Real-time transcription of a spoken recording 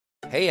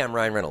Hey, I'm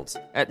Ryan Reynolds.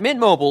 At Mint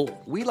Mobile,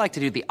 we like to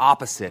do the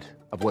opposite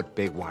of what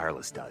Big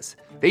Wireless does.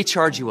 They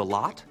charge you a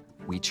lot,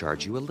 we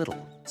charge you a little.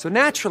 So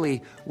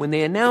naturally, when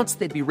they announced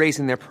they'd be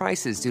raising their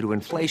prices due to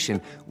inflation,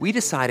 we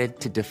decided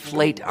to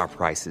deflate our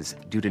prices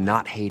due to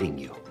not hating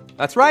you.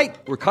 That's right.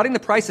 We're cutting the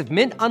price of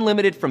Mint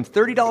Unlimited from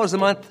 $30 a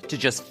month to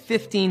just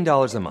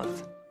 $15 a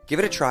month. Give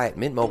it a try at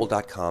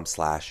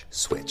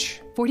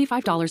mintmobile.com/switch.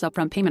 $45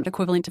 upfront payment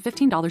equivalent to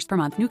 $15 per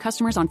month. New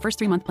customers on first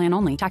 3-month plan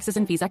only. Taxes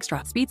and fees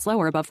extra. Speed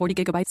slower above 40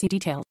 gigabytes. See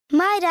detail.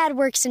 My dad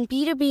works in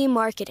B2B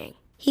marketing.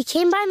 He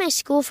came by my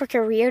school for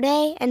career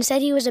day and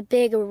said he was a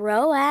big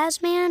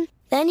ROAS man.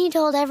 Then he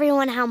told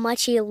everyone how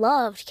much he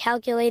loved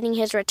calculating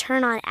his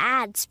return on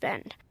ad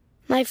spend.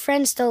 My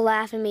friends still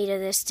laugh at me to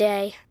this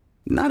day.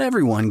 Not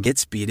everyone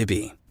gets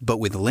B2B, but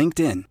with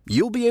LinkedIn,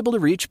 you'll be able to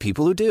reach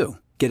people who do.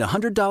 Get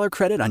 $100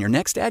 credit on your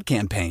next ad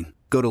campaign.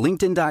 Go to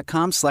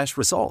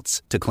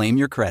linkedin.com/results to claim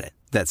your credit.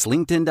 That's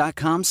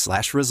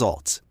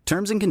linkedin.com/results.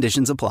 Terms and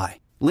conditions apply.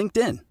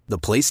 LinkedIn, the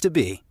place to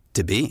be,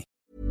 to be.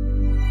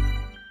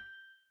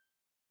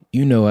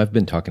 You know, I've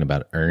been talking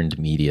about earned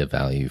media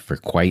value for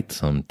quite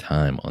some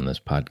time on this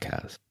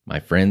podcast. My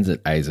friends at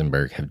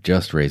Eisenberg have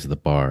just raised the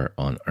bar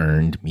on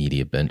earned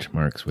media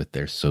benchmarks with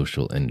their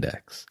social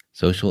index.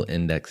 Social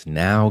Index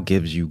now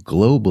gives you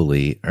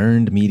globally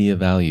earned media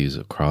values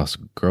across a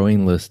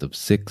growing list of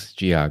 6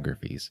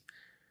 geographies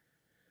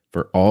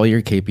for all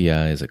your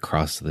KPIs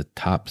across the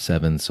top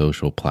 7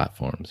 social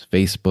platforms: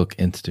 Facebook,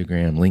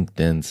 Instagram,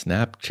 LinkedIn,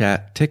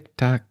 Snapchat,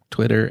 TikTok,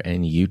 Twitter,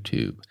 and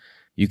YouTube.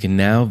 You can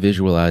now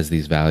visualize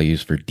these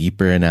values for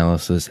deeper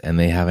analysis, and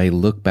they have a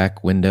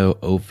look-back window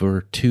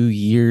over 2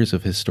 years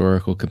of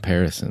historical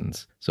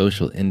comparisons.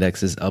 Social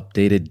Index is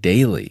updated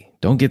daily.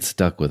 Don't get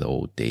stuck with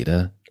old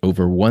data.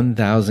 Over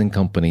 1,000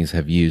 companies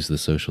have used the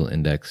Social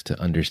Index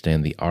to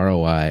understand the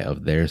ROI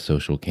of their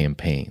social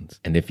campaigns.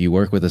 And if you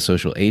work with a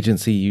social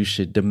agency, you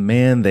should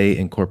demand they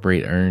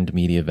incorporate earned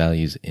media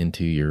values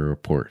into your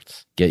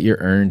reports. Get your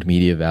earned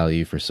media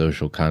value for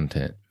social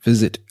content.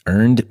 Visit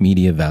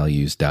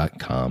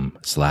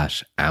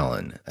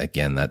earnedmediavalues.com/Alan.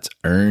 Again, that's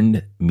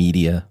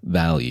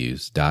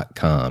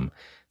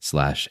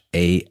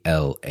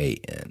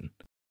earnedmediavalues.com/ALAN.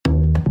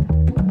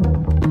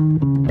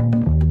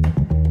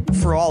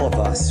 For all of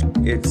us,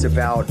 it's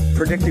about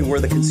predicting where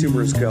the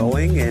consumer is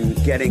going and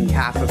getting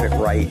half of it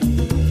right.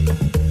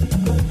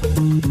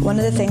 One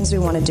of the things we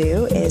want to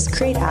do is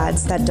create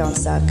ads that don't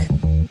suck.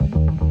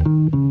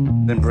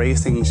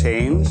 Embracing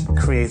change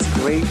creates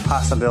great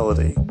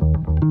possibility.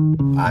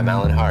 I'm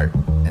Alan Hart,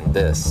 and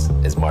this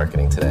is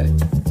Marketing Today.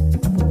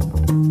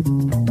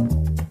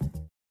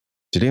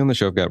 Today on the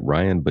show, I've got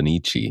Ryan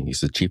Bonnici.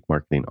 He's the Chief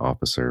Marketing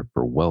Officer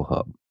for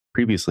Wellhub,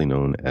 previously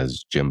known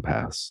as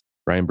Gympass.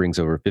 Ryan brings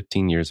over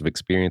 15 years of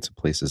experience at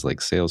places like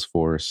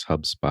Salesforce,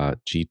 HubSpot,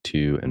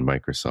 G2, and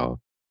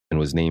Microsoft, and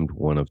was named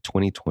one of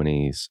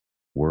 2020's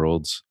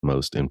world's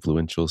most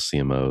influential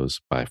CMOs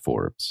by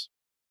Forbes.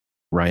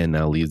 Ryan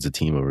now leads a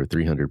team of over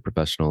 300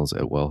 professionals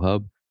at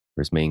Wellhub,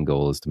 where his main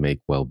goal is to make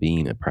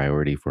well-being a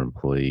priority for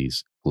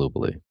employees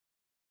globally.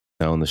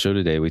 Now, on the show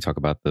today, we talk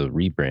about the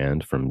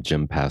rebrand from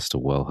Gympass to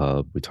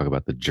Wellhub. We talk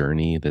about the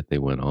journey that they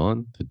went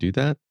on to do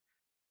that.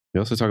 We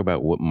also talk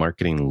about what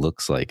marketing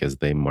looks like as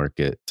they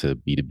market to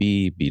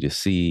B2B,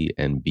 B2C,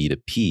 and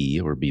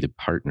B2P or B2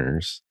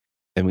 partners.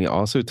 And we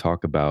also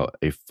talk about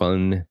a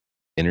fun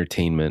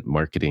entertainment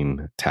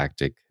marketing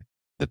tactic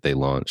that they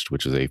launched,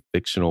 which is a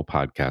fictional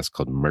podcast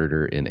called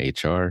Murder in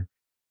HR.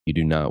 You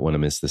do not want to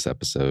miss this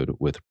episode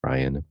with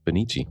Ryan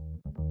Bonnici.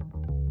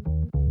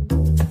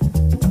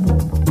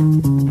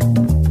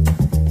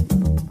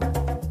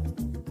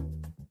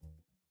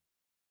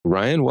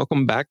 Ryan,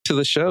 welcome back to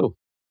the show.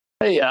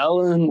 Hey,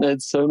 Alan,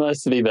 it's so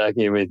nice to be back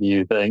here with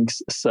you.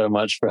 Thanks so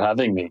much for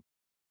having me.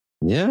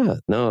 Yeah,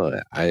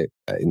 no,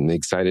 I'm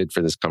excited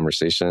for this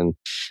conversation.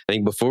 I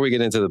think before we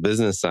get into the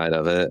business side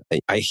of it,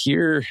 I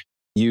hear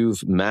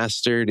you've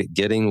mastered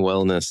getting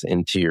wellness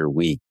into your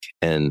week.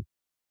 And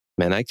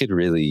man, I could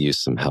really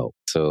use some help.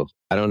 So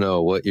I don't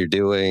know what you're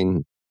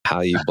doing, how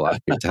you block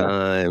your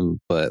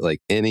time, but like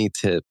any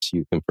tips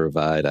you can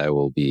provide, I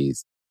will be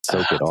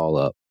soak it all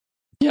up.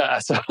 Yeah,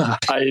 so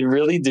I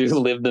really do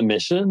live the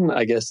mission,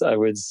 I guess I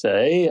would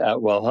say, at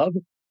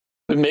Wellhub.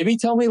 But maybe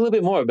tell me a little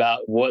bit more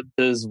about what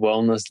does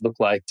wellness look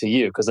like to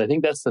you? Because I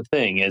think that's the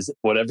thing, is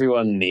what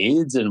everyone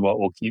needs and what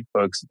will keep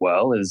folks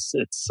well is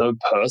it's so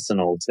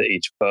personal to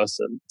each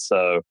person.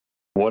 So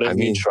what have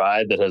you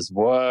tried that has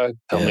worked?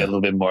 Tell me a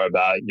little bit more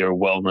about your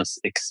wellness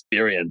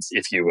experience,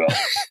 if you will.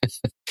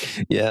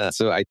 Yeah,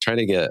 so I try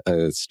to get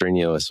a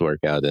strenuous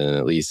workout in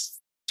at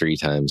least 3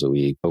 times a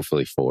week,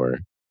 hopefully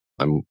 4.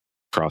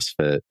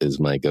 CrossFit is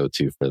my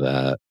go-to for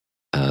that.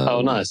 Oh,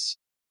 nice.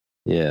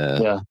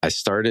 Yeah. I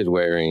started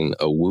wearing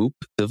a Whoop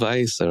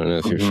device. I don't know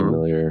if you're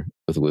familiar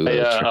with Whoop.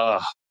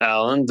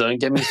 Alan, don't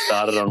get me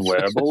started on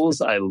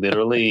wearables. I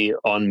literally,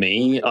 on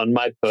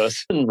my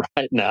person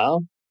right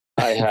now,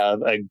 I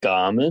have a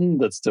Garmin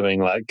that's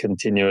doing like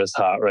continuous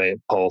heart rate,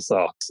 pulse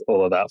ox,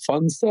 all of that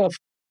fun stuff.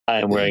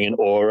 I am wearing an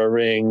Aura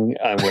ring.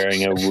 I'm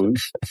wearing a Whoop.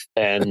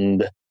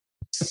 And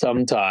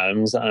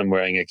Sometimes I'm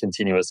wearing a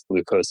continuous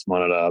glucose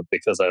monitor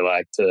because I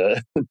like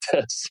to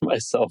test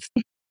myself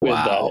with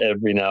that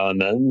every now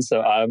and then.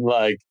 So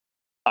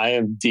I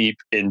am deep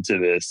into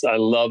this. I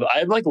love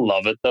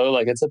it though.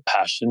 Like it's a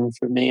passion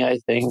for me, I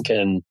think.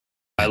 And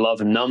I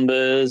love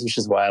numbers, which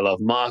is why I love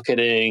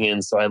marketing.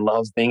 And so I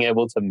love being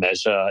able to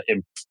measure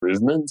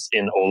improvements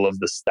in all of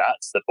the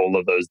stats that all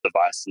of those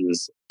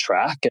devices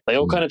track. They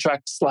all kind of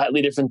track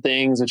slightly different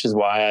things, which is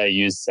why I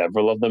use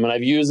several of them. And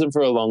I've used them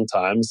for a long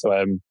time. So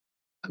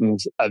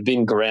I've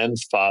been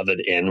grandfathered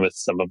in with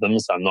some of them.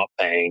 So I'm not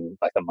paying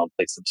like a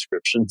monthly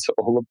subscription to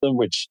all of them,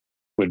 which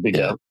would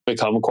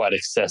become quite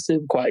excessive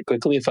quite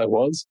quickly if I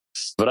was.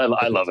 But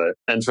I love it.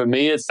 And for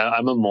me,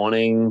 I'm a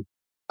morning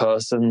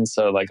person.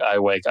 So like I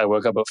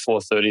woke up at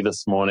 4:30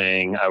 this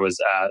morning. I was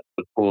at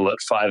the pool at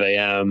 5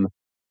 a.m.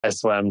 I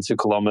swam 2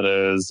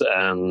 kilometers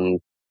and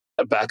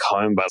back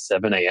home by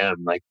 7 a.m.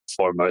 like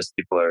before most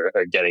people are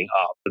getting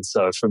up. And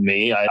so for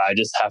me, I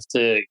just have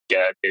to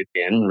get it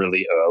in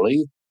really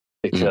early,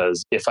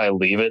 because if I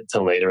leave it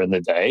till later in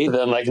the day,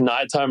 then like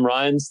nighttime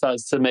Ryan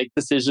starts to make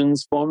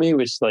decisions for me,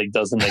 which like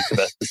doesn't make the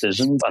best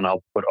decisions, and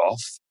I'll put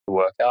off the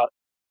workout.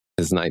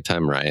 Is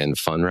nighttime Ryan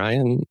fun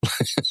Ryan?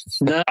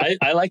 No,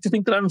 I like to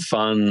think that I'm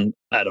fun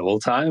at all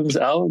times,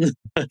 Alan.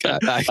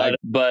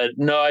 But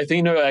no, I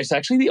think it's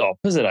actually the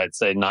opposite. I'd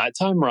say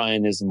nighttime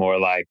Ryan is more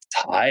like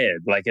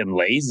tired, like and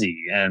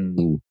lazy,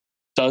 and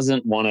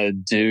doesn't want to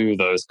do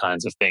those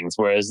kinds of things.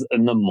 Whereas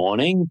in the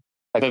morning,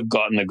 like I've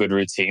gotten a good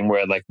routine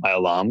where like my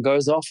alarm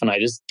goes off and I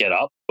just get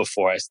up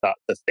before I start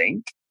to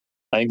think.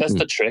 I think that's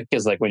the trick,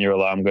 is like when your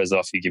alarm goes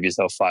off, you give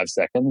yourself 5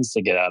 seconds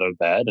to get out of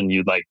bed, and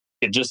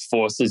it just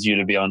forces you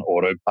to be on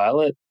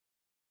autopilot.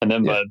 And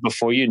then, but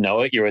before you know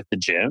it, you're at the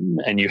gym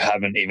and you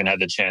haven't even had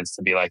the chance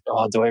to be like,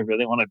 oh, do I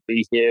really want to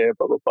be here?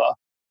 Blah, blah, blah.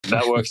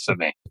 That works for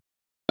me.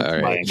 All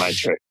right. My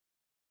trick.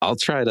 I'll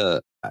try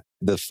the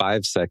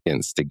 5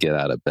 seconds to get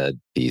out of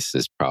bed piece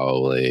is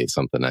probably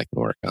something I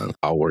can work on.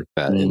 I'll work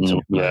that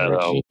into my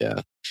routine.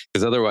 Yeah.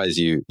 Because otherwise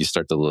you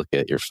start to look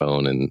at your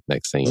phone and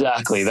next thing.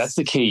 Exactly. That's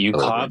the key. You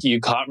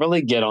can't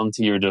really get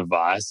onto your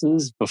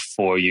devices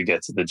before you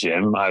get to the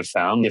gym. I've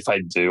found if I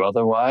do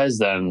otherwise,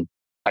 then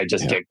I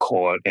just get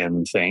caught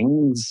in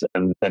things.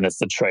 And then it's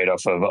the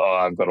trade-off of,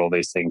 I've got all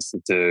these things to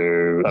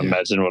do.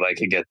 Imagine what I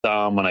could get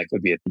done when I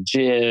could be at the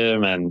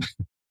gym. And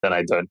then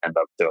I don't end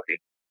up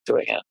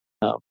doing it.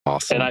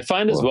 Awesome. And I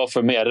find as well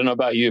for me, I don't know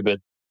about you, but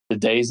the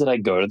days that I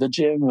go to the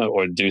gym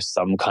or do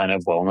some kind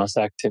of wellness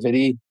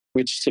activity,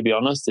 which to be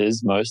honest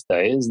is most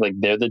days, like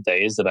they're the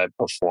days that I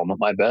perform at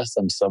my best.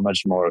 I'm so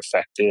much more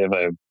effective.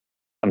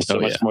 I'm so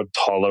much more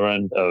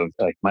tolerant of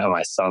like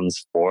my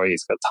son's 4.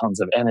 He's got tons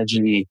of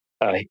energy.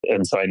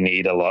 And so I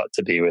need a lot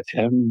to be with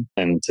him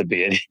and to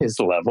be at his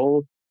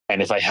level.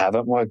 And if I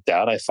haven't worked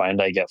out, I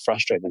find I get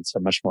frustrated so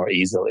much more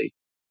easily.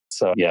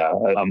 So yeah,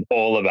 I'm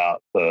all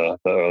about the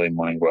early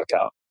morning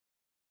workout.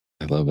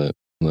 I love it.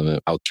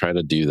 I'll try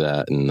to do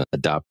that and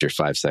adopt your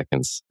 5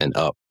 seconds and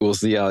up. We'll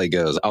see how it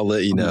goes. I'll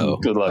let you know.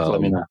 Good luck. Let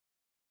me know.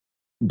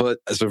 But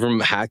so from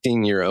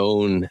hacking your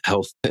own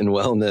health and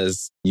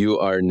wellness, you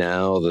are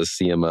now the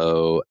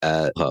CMO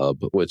at Hub,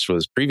 which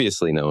was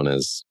previously known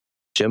as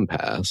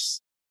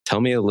Gympass.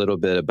 Tell me a little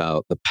bit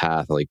about the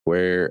path, like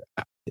where,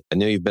 I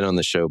know you've been on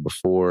the show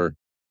before,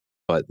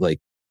 but like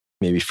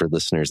maybe for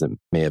listeners that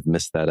may have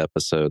missed that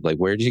episode, like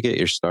where did you get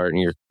your start in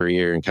your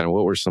career and kind of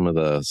what were some of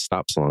the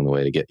stops along the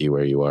way to get you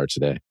where you are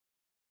today?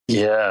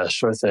 Yeah,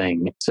 sure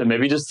thing. So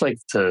maybe just like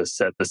to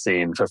set the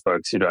scene for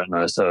folks who don't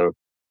know. So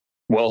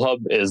Wellhub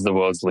is the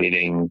world's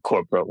leading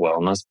corporate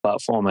wellness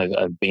platform.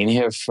 I've been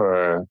here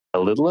for a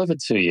little over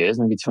 2 years,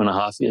 maybe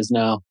 2.5 years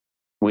now.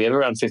 We have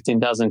around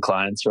 15,000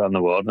 clients around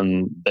the world,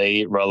 and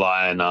they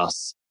rely on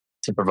us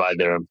to provide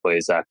their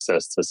employees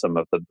access to some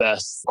of the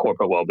best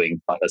corporate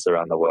wellbeing partners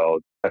around the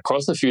world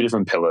across a few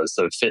different pillars.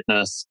 So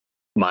fitness,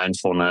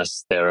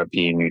 mindfulness,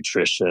 therapy,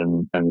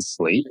 nutrition, and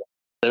sleep.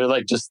 They're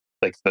like just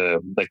like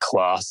the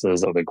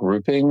classes or the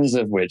groupings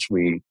of which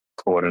we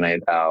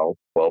coordinate our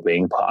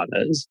wellbeing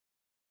partners.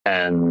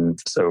 And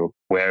so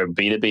we're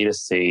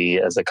B2B2C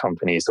as a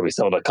company. So we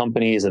sell to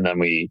companies and then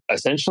we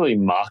essentially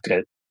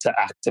market to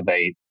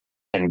activate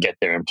and get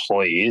their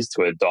employees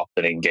to adopt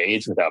and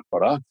engage with our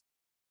product.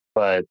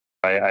 But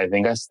I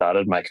think I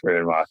started my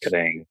career in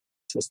marketing,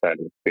 just then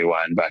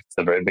rewind back to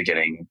the very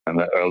beginning in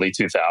the early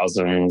 2000s,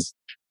 kind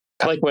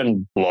of like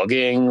when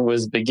blogging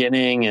was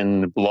beginning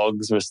and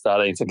blogs were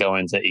starting to go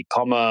into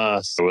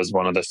e-commerce. I was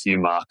one of the few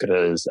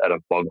marketers at a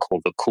blog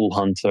called The Cool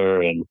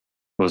Hunter and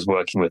was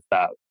working with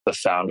the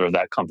founder of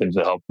that company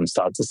to help them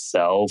start to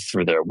sell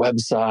through their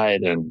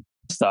website, and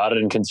started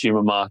in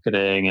consumer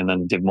marketing and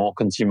then did more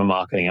consumer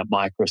marketing at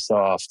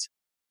Microsoft.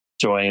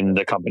 Joined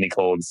a company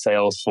called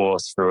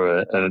Salesforce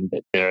through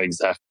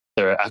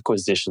their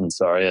acquisition,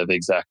 of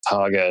Exact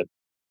Target.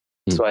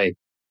 So I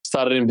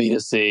started in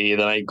B2C,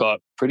 then I got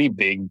pretty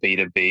big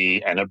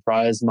B2B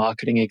enterprise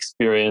marketing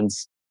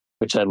experience,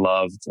 which I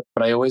loved.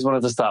 But I always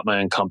wanted to start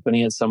my own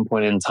company at some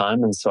point in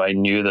time. And so I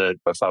knew that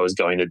if I was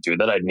going to do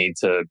that, I'd need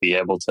to be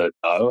able to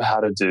know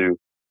how to do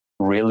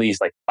really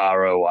like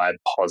ROI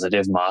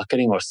positive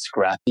marketing or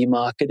scrappy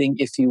marketing,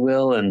 if you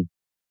will. And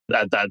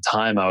at that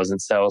time, I was in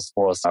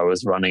Salesforce. I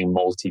was running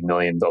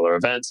multi-million-dollar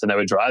events, and they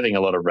were driving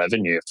a lot of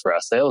revenue for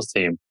our sales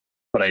team.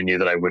 But I knew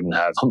that I wouldn't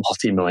have a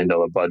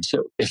multi-million-dollar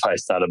budget if I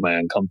started my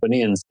own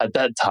company. And at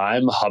that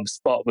time,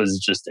 HubSpot was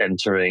just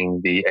entering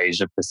the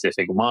Asia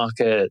Pacific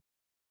market.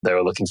 They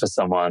were looking for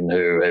someone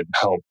who had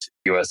helped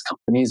US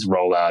companies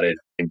roll out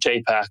in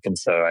Gympass. And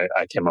so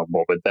I came on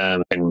board with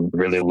them and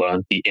really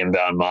learned the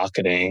inbound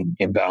marketing,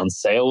 inbound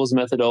sales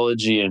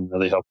methodology, and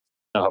really helped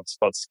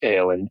HubSpot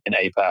scale in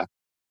APAC.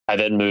 I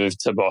then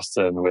moved to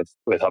Boston with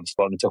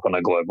HubSpot and took on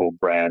a global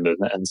brand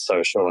and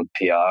social and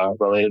PR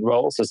related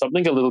role. So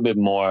something a little bit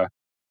more,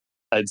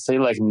 I'd say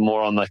like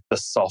more on like the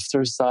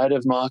softer side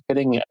of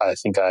marketing. I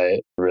think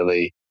I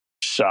really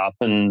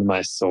sharpened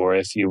my saw,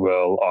 if you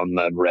will, on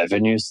the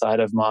revenue side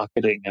of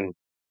marketing. And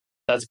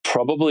that's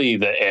probably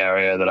the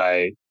area that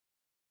I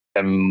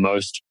am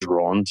most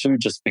drawn to,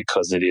 just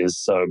because it is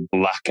so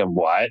black and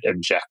white,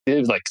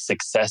 objective. Like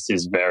success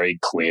is very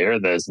clear.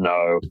 There's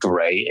no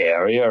gray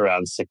area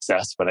around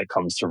success when it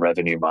comes to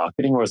revenue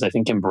marketing. Whereas I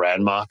think in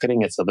brand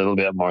marketing, it's a little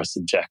bit more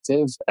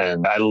subjective.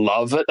 And I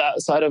love it,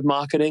 that side of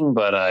marketing,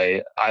 but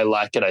I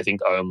like it, I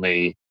think,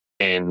 only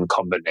in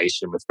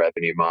combination with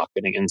revenue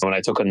marketing. And so when I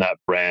took on that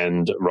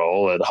brand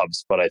role at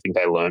HubSpot, I think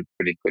I learned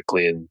pretty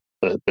quickly in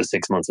the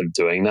 6 months of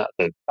doing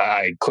that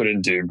I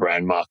couldn't do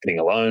brand marketing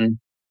alone.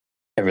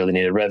 I really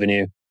needed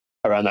revenue.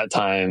 Around that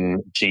time,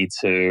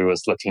 G2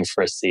 was looking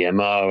for a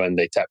CMO, and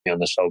they tapped me on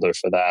the shoulder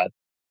for that,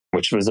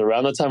 which was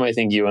around the time I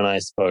think you and I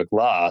spoke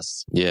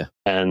last. Yeah.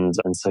 And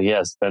so,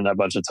 yeah, spent a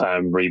bunch of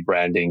time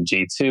rebranding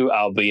G2,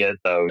 albeit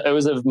though it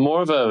was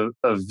more of a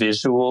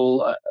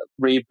visual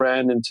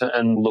rebrand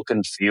and look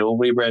and feel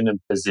rebrand and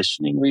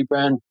positioning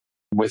rebrand.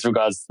 With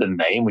regards to the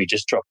name, we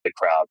just dropped the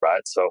crowd,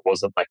 right? So it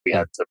wasn't like we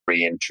had to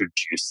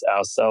reintroduce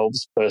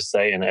ourselves per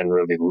se and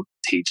really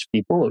teach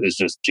people. It was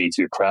just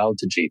G2 crowd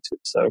to G2.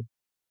 So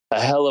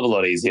a hell of a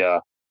lot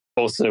easier.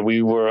 Also,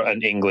 we were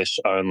an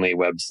English-only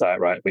website,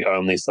 right? We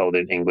only sold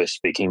in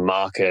English-speaking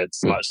markets,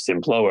 much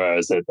simpler,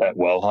 whereas at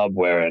Wellhub,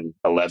 we're in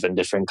 11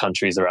 different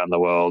countries around the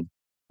world,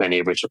 many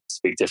of which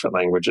speak different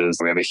languages.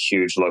 We have a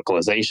huge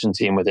localization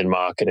team within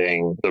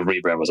marketing. The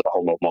rebrand was a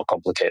whole lot more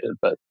complicated,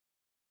 but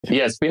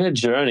yeah, it's been a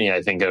journey,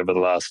 I think, over the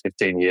last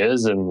 15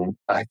 years. And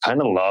I kind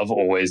of love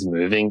always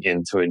moving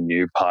into a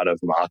new part of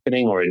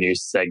marketing or a new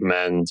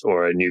segment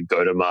or a new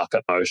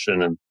go-to-market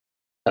motion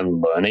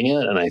and learning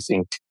it. And I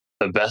think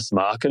the best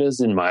marketers,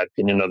 in my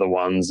opinion, are the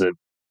ones that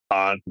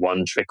aren't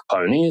one-trick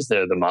ponies.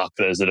 They're the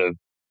marketers that have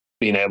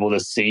been able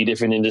to see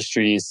different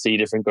industries, see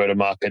different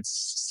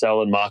go-to-markets,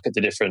 sell and market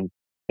to different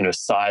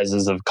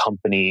sizes of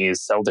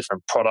companies, sell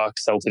different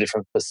products, sell to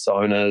different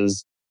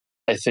personas.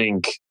 I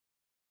think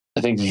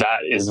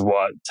that is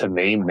what, to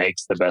me,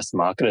 makes the best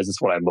marketers.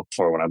 It's what I look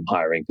for when I'm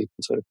hiring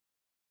people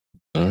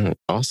too.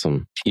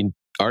 Awesome. You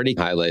already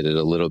highlighted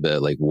a little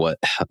bit like what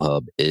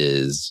Hub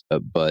is,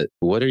 but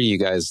what are you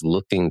guys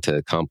looking to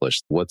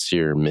accomplish? What's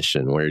your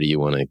mission? Where do you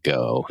want to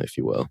go, if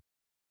you will?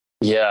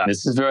 Yeah,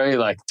 this is very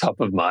top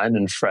of mind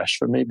and fresh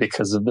for me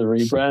because of the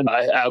rebrand.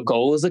 Our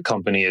goal as a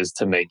company is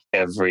to make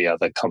every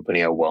other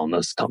company a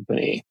wellness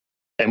company.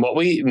 And what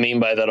we mean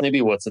by that,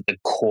 maybe what's at the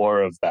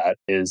core of that,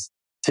 is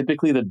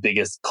typically the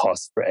biggest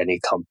cost for any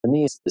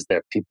company is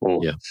their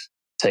people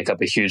take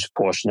up a huge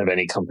portion of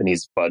any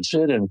company's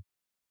budget. And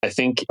I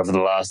think over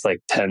the last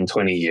 10,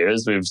 20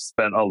 years, we've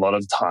spent a lot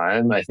of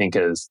time, I think,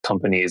 as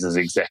companies, as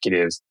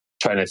executives,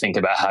 trying to think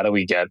about how do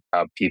we get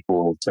our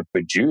people to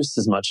produce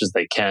as much as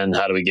they can?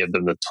 How do we give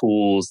them the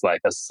tools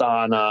like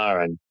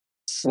Asana and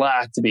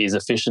Slack to be as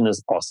efficient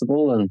as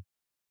possible? And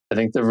I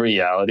think the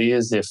reality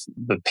is if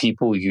the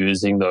people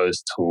using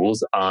those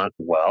tools aren't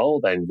well,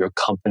 then your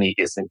company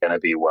isn't going to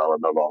be well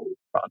in the long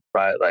run,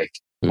 right?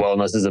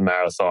 Wellness is a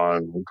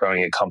marathon.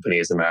 Growing a company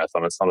is a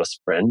marathon. It's not a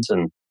sprint.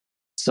 And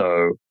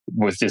so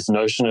with this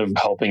notion of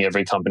helping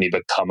every company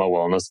become a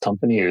wellness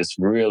company is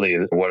really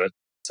what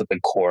it's at the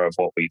core of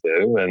what we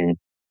do. And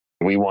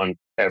we want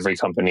every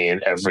company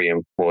and every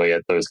employee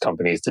at those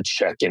companies to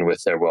check in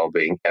with their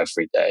well-being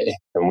every day.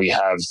 And we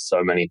have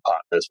so many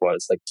partners,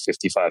 it's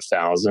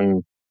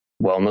 55,000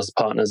 wellness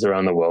partners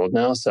around the world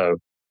now. So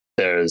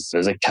there's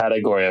a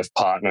category of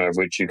partner of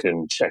which you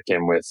can check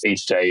in with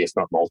each day, if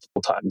not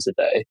multiple times a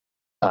day.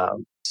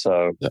 That's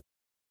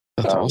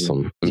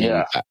awesome. I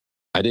mean,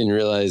 I didn't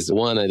realize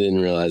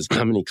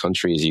how many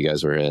countries you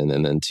guys were in.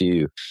 And then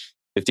two,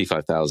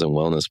 55,000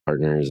 wellness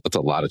partners. That's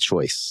a lot of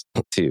choice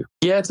too.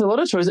 Yeah, it's a lot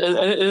of choice. And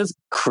it is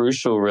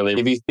crucial, really.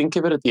 If you think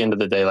of it at the end of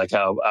the day,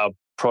 our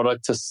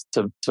product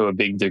to a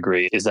big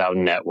degree is our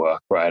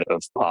network, right,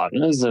 of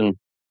partners. And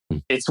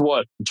it's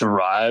what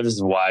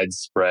drives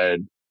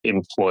widespread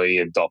employee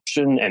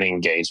adoption and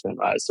engagement,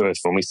 right? So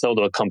when we sell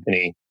to a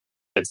company,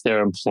 it's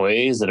their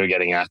employees that are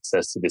getting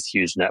access to this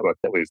huge network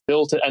that we've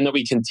built and that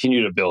we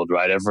continue to build,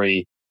 right?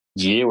 Every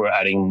year, we're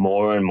adding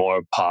more and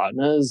more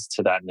partners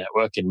to that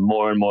network in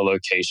more and more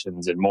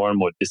locations and more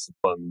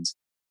disciplines.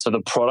 So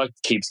the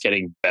product keeps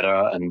getting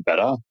better and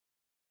better.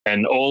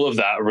 And all of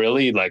that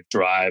really like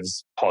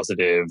drives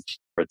positive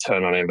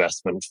return on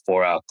investment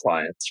for our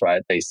clients,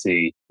 right? They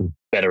see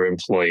better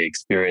employee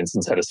experience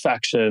and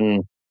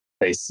satisfaction.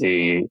 They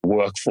see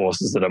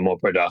workforces that are more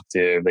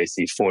productive. They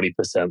see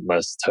 40%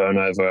 less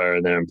turnover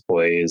in their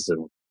employees.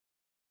 And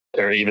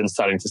they're even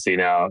starting to see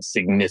now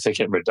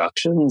significant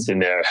reductions in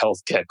their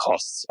healthcare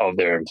costs of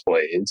their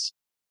employees.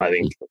 I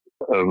think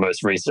the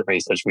most recent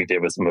research we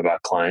did with some of our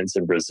clients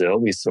in Brazil,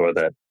 we saw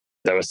that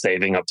they were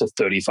saving up to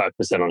 35%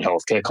 on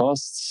healthcare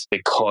costs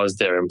because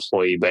their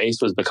employee base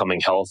was becoming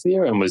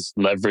healthier and was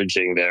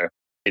leveraging their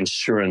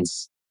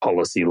insurance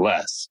policy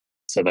less.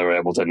 So they were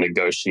able to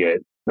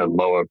negotiate the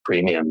lower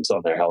premiums on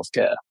their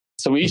healthcare.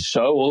 So we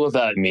show all of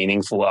that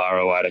meaningful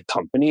ROI to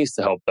companies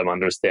to help them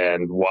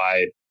understand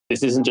why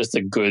this isn't just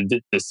a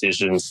good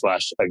decision /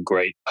 a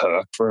great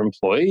perk for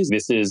employees.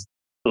 This is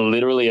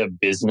literally a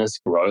business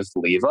growth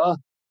lever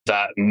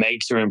that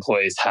makes your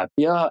employees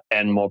happier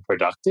and more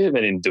productive.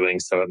 And in doing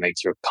so, it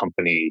makes your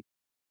company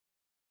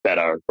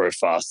better, grow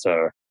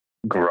faster,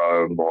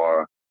 grow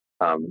more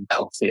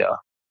healthier.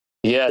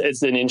 Yeah,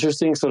 it's an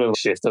interesting sort of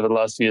shift over the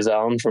last few years,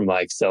 Alan, from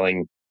like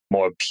selling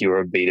more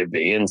pure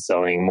B2B and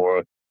selling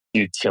more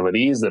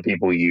utilities that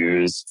people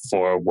use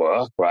for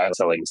work, right?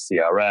 Selling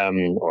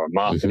CRM or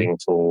marketing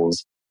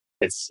tools.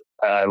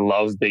 I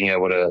love being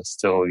able to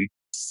still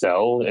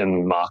sell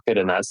and market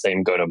in that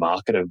same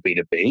go-to-market of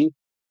B2B.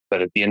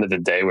 But at the end of the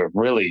day, we're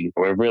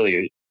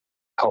really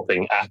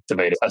helping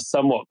activate a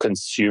somewhat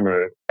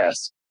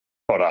consumer-esque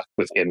product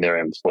within their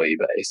employee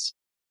base.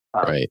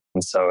 Right.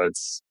 And so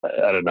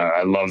I don't know,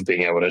 I love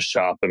being able to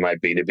sharpen my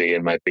B2B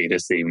and my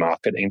B2C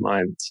marketing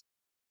minds.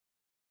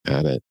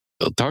 Got it.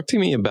 Well, talk to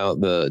me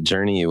about the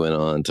journey you went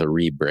on to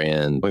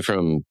rebrand. Went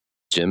from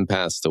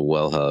Gympass to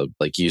Wellhub,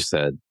 like you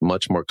said,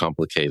 much more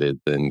complicated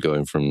than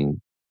going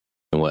from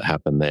and what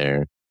happened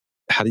there.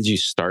 How did you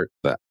start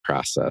that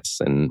process?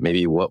 And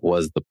maybe what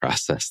was the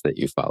process that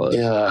you followed?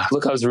 Yeah,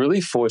 look, I was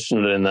really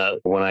fortunate in that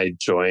when I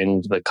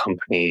joined the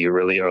company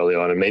really early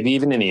on, and maybe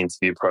even in the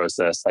interview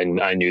process,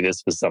 I knew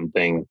this was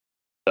something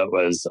that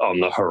was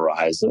on the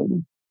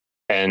horizon.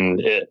 And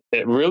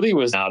it really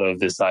was out of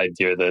this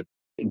idea that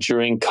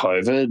during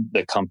COVID,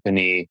 the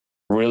company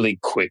really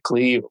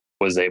quickly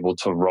was able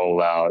to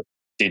roll out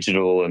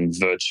digital and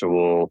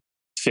virtual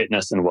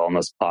fitness and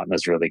wellness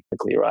partners really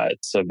quickly, right?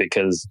 So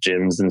because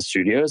gyms and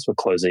studios were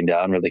closing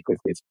down really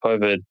quickly for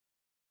COVID,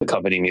 the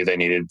company knew they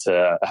needed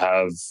to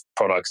have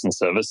products and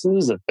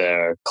services that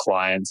their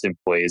clients'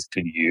 employees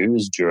could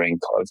use during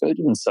COVID.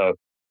 And so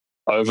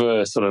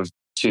over sort of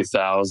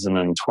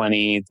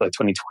 2020, like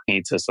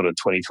 2020 to sort of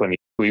 2020,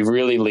 we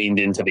really leaned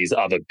into these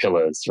other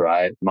pillars,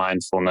 right?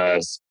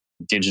 Mindfulness,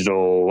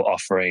 digital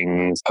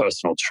offerings,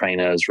 personal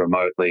trainers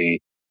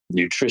remotely,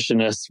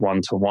 nutritionists,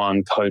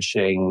 one-to-one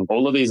coaching,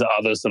 all of these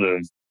other sort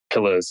of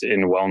pillars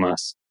in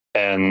wellness.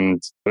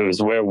 And it was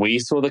where we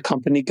saw the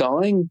company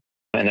going.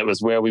 And it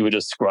was where we were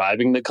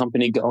describing the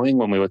company going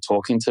when we were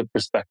talking to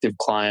prospective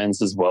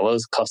clients as well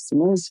as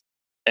customers.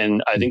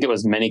 And I think it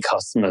was many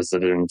customers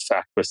that in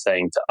fact were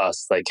saying to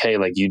us, like, hey,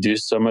 like you do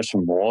so much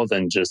more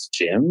than just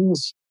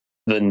gyms.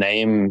 The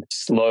name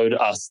slowed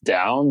us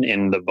down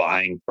in the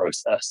buying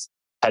process.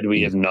 Had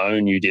we have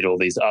known you did all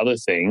these other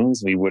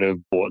things, we would have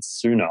bought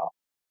sooner.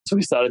 So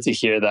we started to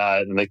hear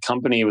that, and the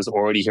company was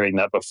already hearing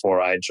that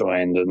before I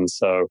joined. And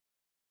so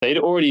they'd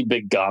already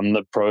begun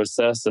the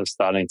process of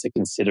starting to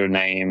consider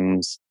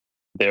names.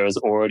 There was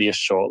already a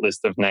short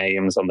list of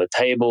names on the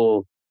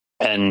table.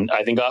 And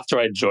I think after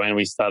I joined,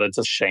 we started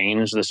to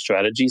change the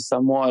strategy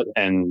somewhat.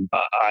 And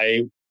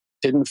I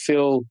didn't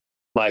feel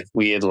like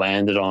we had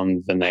landed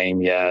on the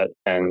name yet.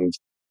 And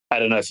I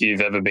don't know if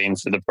you've ever been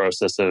through the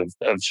process of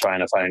trying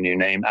to find a new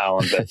name,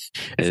 Alan, but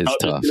it's not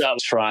tough. just about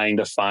trying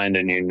to find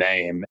a new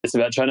name. It's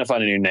about trying to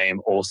find a new name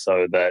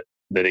also that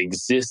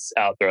exists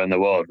out there in the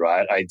world,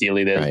 right?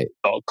 Ideally, there's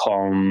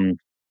 .com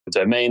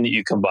domain that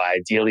you can buy.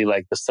 Ideally,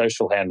 like the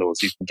social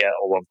handles, you can get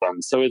all of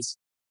them. So it's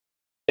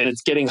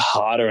getting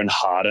harder and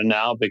harder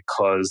now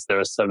because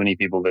there are so many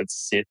people that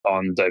sit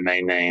on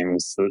domain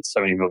names, so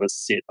many people that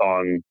sit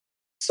on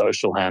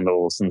social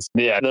handles. And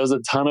yeah, there's a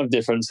ton of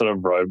different sort of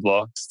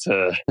roadblocks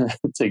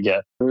to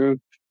get through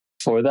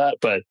for that.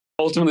 But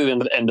ultimately, at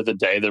the end of the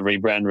day, the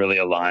rebrand really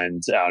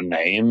aligns our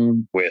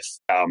name with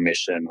our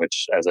mission,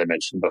 which, as I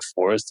mentioned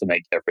before, is to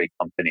make every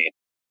company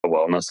a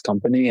wellness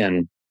company.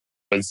 And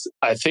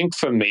I think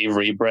for me,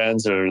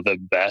 rebrands are the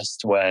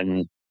best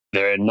when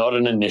they're not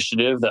an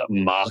initiative that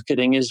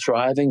marketing is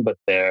driving, but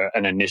they're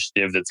an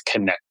initiative that's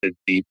connected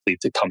deeply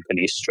to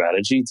company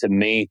strategy. To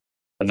me,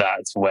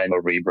 that's when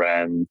a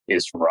rebrand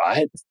is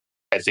right.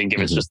 I think if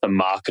it's just the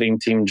marketing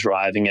team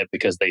driving it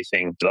because they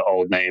think the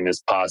old name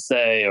is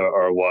passé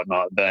or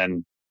whatnot,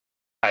 then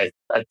I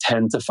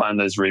tend to find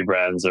those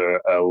rebrands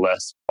are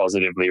less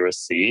positively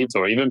received,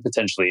 or even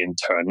potentially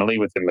internally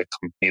within the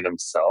company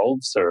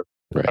themselves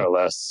are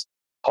less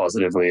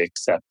positively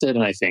accepted.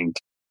 And I think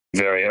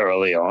very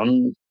early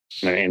on,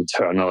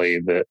 internally,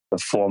 the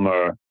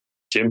former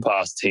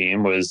Gympass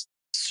team was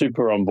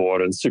super on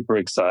board and super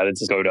excited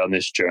to go down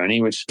this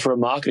journey, which for a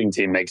marketing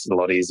team makes it a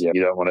lot easier.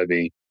 You don't want to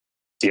be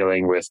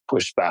dealing with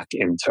pushback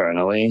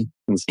internally.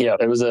 And so, yeah,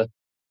 it was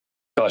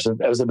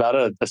about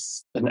an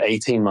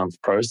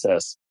 18-month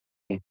process,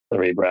 the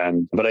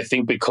rebrand. But I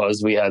think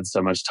because we had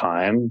so much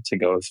time to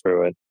go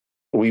through it,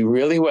 we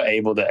really were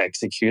able to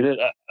execute it.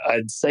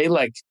 I'd say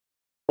like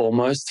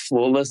almost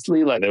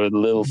flawlessly. Like there were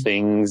little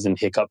things and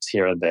hiccups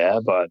here and there,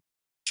 but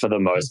for the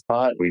most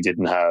part, we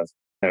didn't have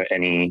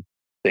any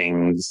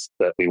things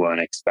that we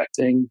weren't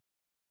expecting.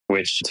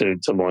 Which to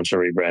launch a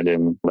rebrand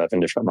in 11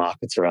 different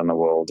markets around the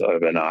world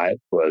overnight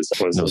was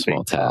no a small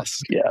big task.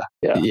 Yeah.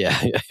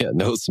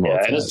 No small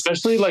task. And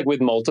especially like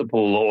with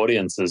multiple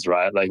audiences,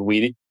 right? Like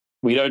we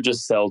don't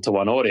just sell to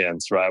one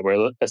audience, right?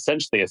 We're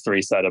essentially a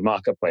three-sided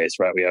marketplace,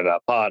 right? We have our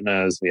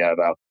partners, we have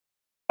our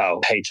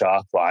HR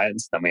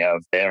clients, then we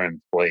have their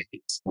employees.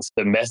 So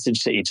the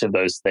message to each of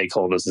those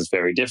stakeholders is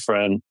very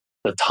different.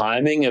 The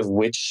timing of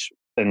which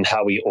and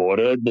how we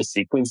ordered the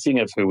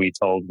sequencing of who we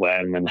told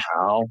when and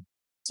how,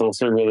 it's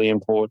also really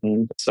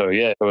important. So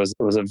yeah, it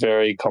was a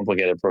very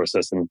complicated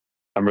process, and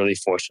I'm really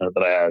fortunate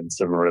that I had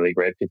some really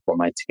great people on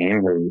my team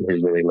who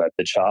really led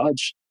the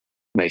charge,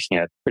 making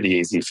it pretty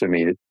easy for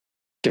me,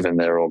 given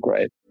they're all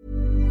great.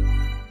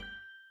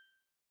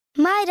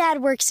 My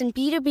dad works in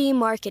B2B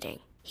marketing.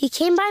 He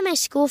came by my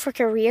school for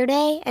career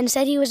day and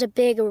said he was a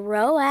big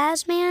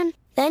ROAS man.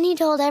 Then he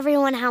told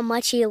everyone how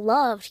much he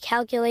loved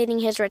calculating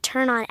his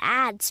return on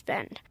ad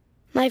spend.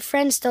 My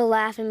friends still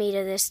laugh at me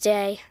to this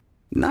day.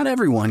 Not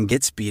everyone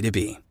gets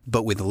B2B,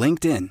 but with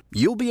LinkedIn,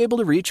 you'll be able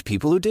to reach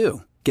people who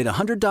do. Get a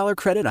 $100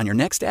 credit on your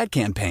next ad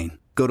campaign.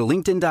 Go to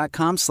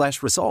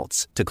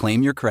linkedin.com/results to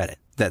claim your credit.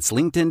 That's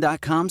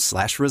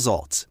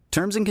linkedin.com/results.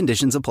 Terms and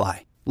conditions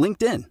apply.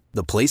 LinkedIn,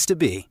 the place to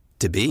be,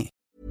 to be.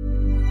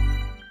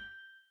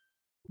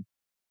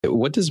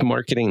 What does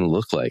marketing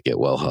look like at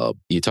Wellhub?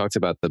 You talked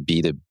about the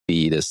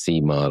B2B to C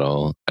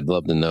model. I'd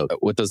love to know,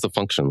 what does the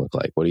function look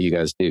like? What do you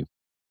guys do?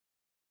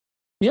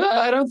 Yeah,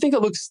 I don't think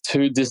it looks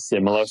too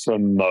dissimilar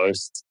from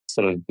most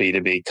sort of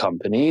B2B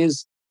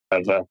companies. I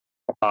have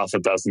half a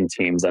dozen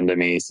teams under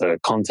me. So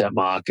content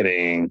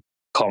marketing,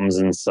 comms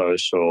and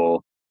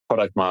social,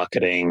 product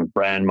marketing,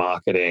 brand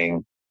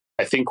marketing.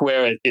 I think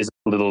where it is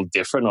a little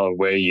different, or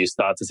where you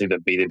start to see the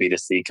B2B to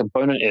C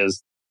component,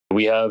 is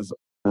we have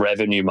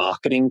revenue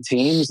marketing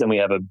teams and we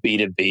have a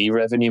B2B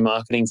revenue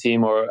marketing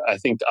team, or I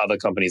think other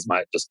companies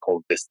might just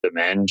call this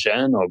demand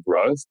gen or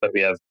growth, but we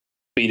have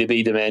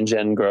B2B demand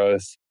gen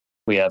growth.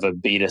 We have a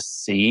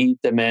B2C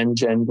demand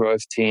gen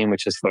growth team,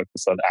 which is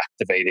focused on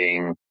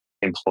activating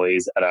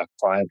employees at our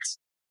clients.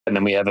 And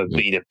then we have a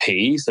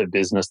B2P, so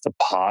business to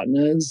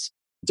partners,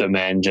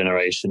 demand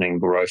generation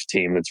and growth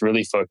team that's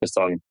really focused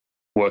on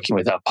working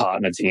with our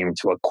partner team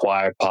to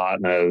acquire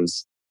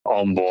partners,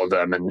 onboard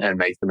them and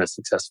make them as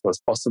successful as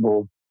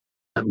possible.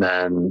 And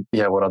then,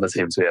 what other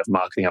teams? We have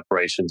marketing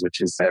operations,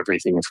 which is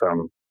everything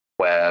from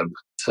web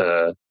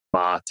to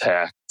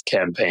MarTech,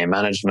 campaign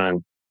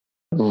management.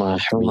 Who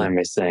am I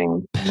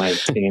missing? My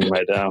team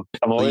right now.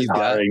 I'm always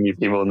hiring new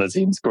people and the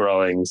team's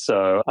growing.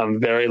 So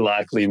I'm very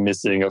likely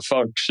missing a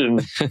function.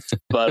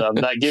 But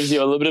that gives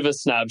you a little bit of a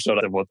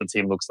snapshot of what the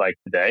team looks like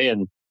today.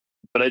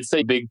 But I'd say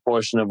a big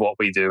portion of what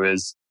we do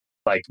is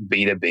like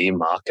B2B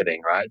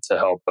marketing, right? To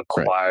help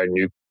acquire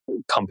new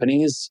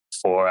companies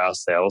for our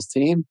sales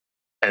team.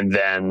 And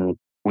then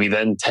we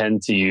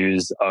tend to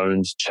use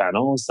owned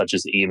channels such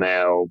as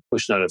email,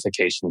 push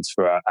notifications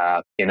for our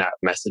app, in-app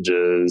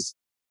messages,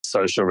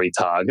 social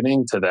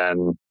retargeting to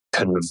then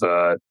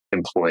convert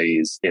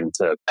employees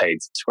into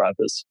paid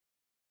subscribers.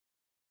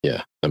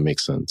 Yeah, that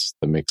makes sense.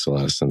 That makes a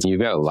lot of sense.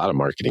 You've got a lot of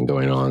marketing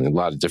going on, a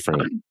lot of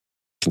different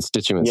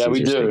constituencies. Yeah,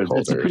 we do.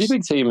 It's a pretty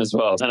big team as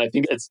well. And I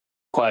think it's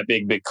quite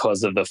big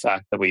because of the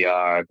fact that we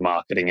are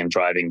marketing and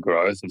driving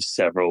growth of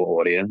several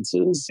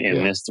audiences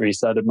in this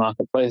three-sided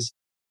marketplace.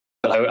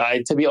 But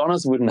I, to be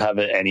honest, wouldn't have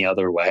it any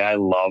other way. I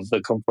love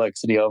the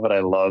complexity of it. I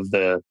love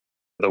the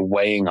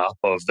weighing up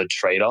of the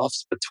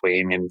trade-offs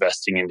between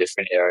investing in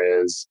different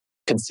areas,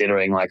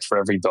 considering like for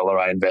every dollar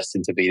I invest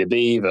into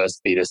B2B versus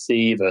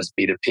B2C versus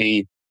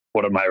B2P,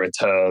 what are my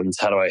returns?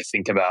 How do I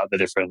think about the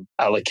different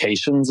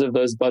allocations of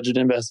those budget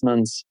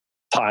investments,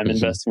 time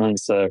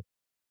investments? So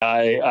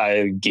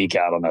I geek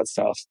out on that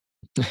stuff.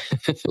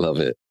 Love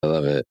it. I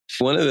love it.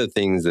 One of the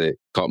things that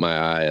caught my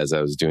eye as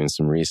I was doing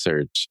some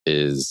research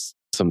is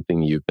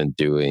something you've been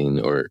doing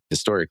or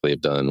historically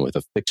have done with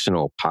a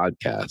fictional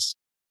podcast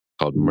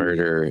called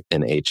Murder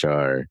in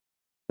HR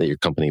that your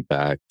company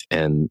backed.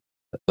 And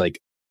like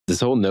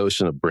this whole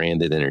notion of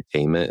branded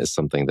entertainment is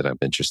something that I'm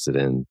interested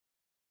in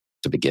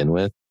to begin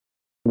with.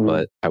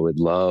 But I would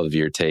love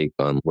your take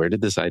on where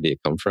did this idea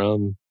come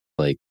from?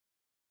 Like,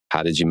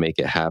 how did you make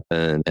it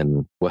happen?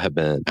 And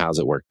how's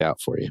it worked out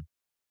for you?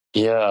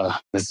 Yeah,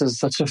 this is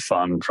such a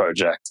fun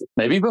project.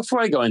 Maybe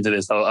before I go into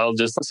this, I'll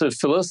just sort of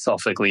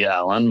philosophically,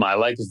 Alan, my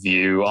like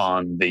view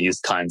on these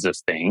kinds of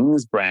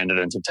things, branded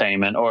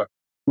entertainment, or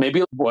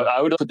maybe what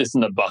I would put this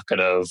in the bucket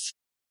of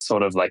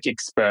sort of like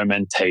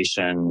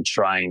experimentation,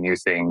 trying new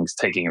things,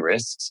 taking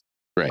risks.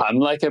 Right. I'm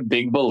like a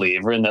big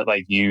believer in that,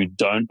 like you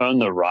don't own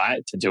the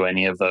right to do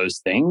any of those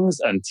things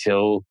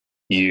until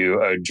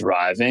you are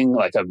driving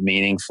like a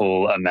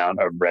meaningful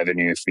amount of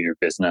revenue for your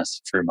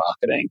business through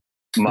marketing.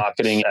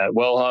 Marketing at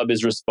Wellhub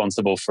is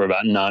responsible for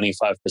about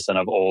 95%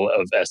 of all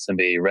of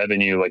SMB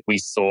revenue. Like we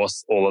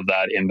source all of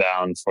that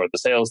inbound for the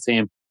sales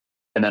team.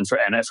 And then for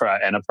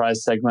our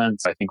enterprise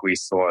segments, I think we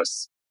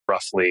source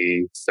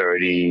roughly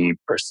 30%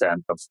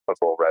 of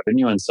all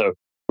revenue. And so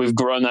we've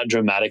grown that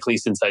dramatically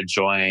since I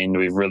joined.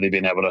 We've really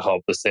been able to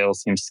help the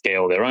sales team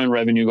scale their own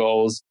revenue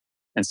goals.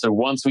 And so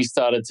once we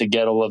started to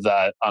get all of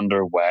that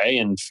underway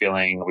and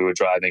feeling we were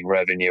driving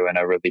revenue in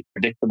a really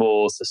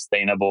predictable,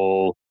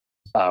 sustainable,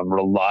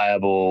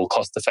 reliable,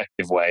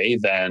 cost-effective way,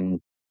 then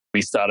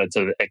we started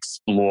to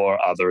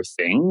explore other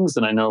things.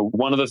 And I know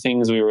one of the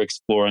things we were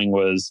exploring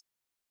was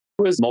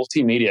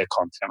multimedia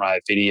content,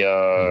 right?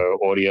 Video,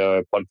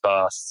 audio,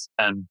 podcasts.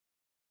 And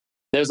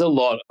there's a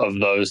lot of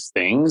those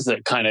things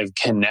that kind of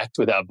connect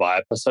with our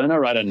buyer persona,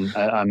 right? And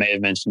I may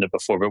have mentioned it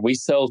before, but we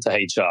sell to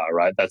HR,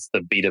 right? That's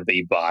the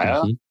B2B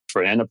buyer. Mm-hmm.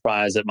 For an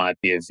enterprise, it might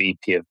be a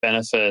VP of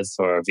benefits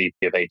or a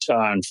VP of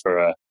HR. And for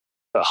a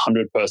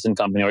 100-person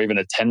company or even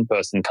a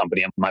 10-person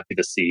company, it might be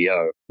the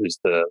CEO who's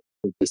the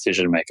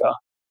decision maker.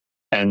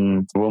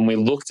 And when we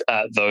looked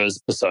at those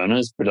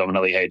personas,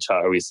 predominantly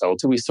HR who we sell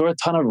to, we saw a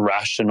ton of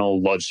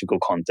rational, logical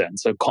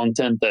content. So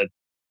content that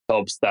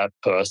helps that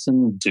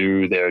person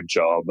do their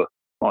job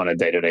on a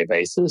day-to-day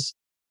basis.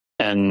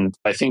 And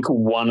I think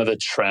one of the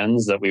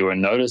trends that we were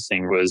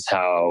noticing was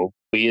how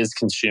we as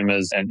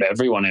consumers and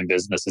everyone in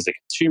business as a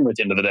consumer at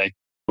the end of the day,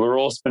 we're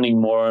all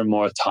spending more and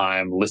more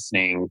time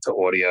listening to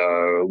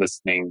audio,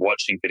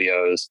 watching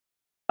videos.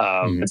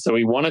 And so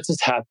we wanted to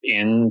tap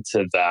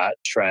into that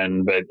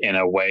trend, but in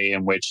a way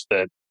in which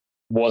that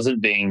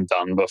wasn't being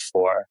done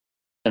before.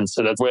 And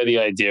so that's where the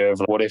idea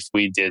of what if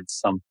we did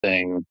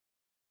something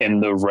in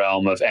the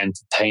realm of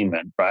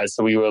entertainment, right?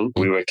 So we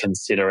were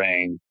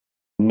considering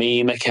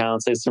meme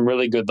accounts. There's some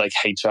really good like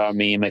HR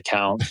meme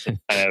accounts,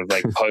 kind of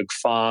like poke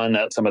fun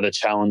at some of the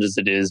challenges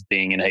it is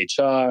being in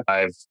HR.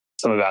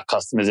 Some of our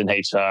customers in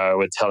HR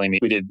were telling me,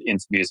 we did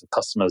interviews with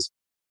customers.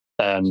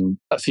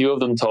 A few of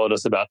them told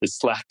us about this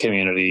Slack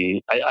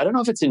community. I don't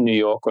know if it's in New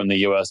York or in the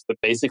US, but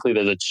basically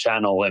there's a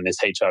channel in this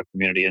HR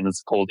community and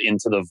it's called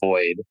Into the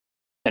Void.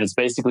 And it's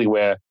basically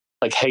where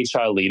like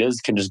HR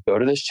leaders can just go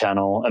to this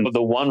channel. And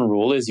the one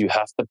rule is you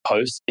have to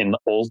post in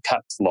all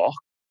caps lock.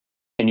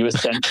 And you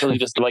essentially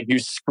just like you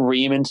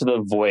scream into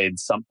the void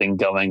something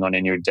going on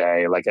in your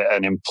day, like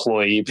an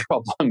employee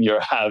problem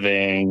you're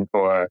having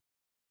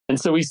And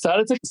so we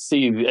started to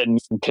see and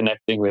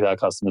connecting with our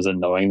customers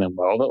and knowing them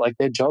well that like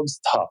their job's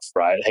tough,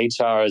 right?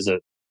 HR is at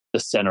the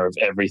center of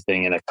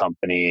everything in a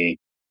company.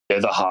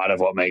 They're the heart of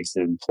what makes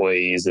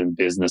employees and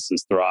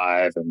businesses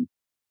thrive. And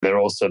they're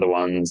also the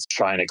ones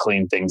trying to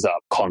clean things up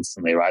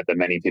constantly, right? That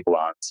many people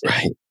aren't.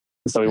 Right.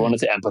 So we wanted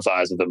to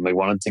empathize with them. We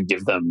wanted to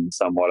give them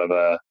somewhat of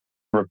a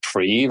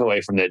reprieve away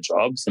from their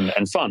jobs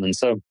and fun. And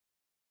so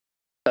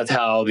that's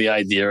how the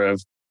idea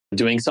of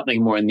doing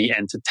something more in the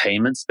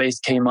entertainment space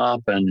came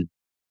up. And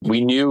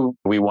we knew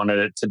we wanted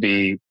it to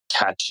be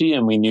catchy,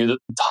 and we knew that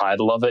the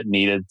title of it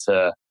needed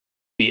to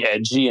be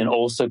edgy and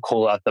also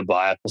call out the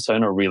buyer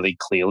persona really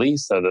clearly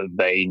so that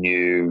they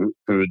knew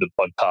who the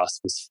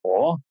podcast was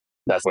for.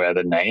 That's where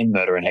the name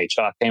Murder in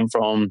HR came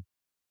from.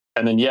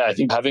 And then, I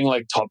think having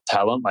like top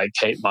talent like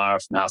Kate Mara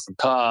from House of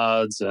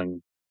Cards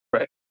and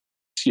Brett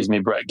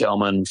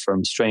Gelman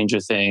from Stranger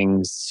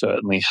Things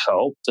certainly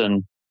helped.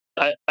 And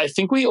I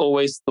think we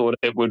always thought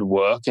it would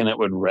work and it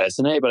would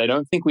resonate, but I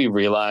don't think we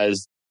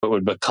realized it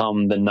would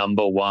become the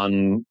number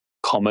one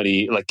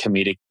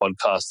comedic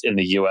podcast in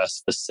the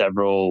US for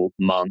several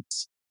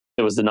months.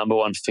 It was the number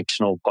one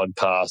fictional comedy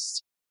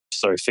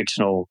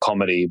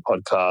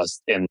podcast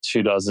in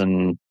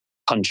 24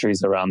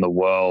 countries around the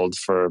world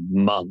for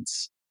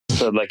months.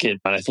 So and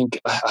I think,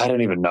 I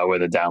don't even know where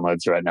the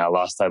downloads are right now.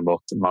 Last I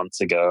looked months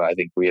ago, I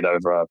think we had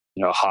over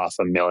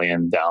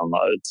 500,000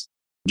 downloads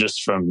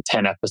just from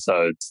 10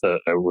 episodes.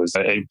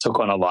 It took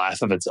on a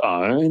life of its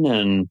own.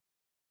 And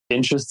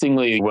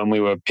interestingly, when we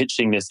were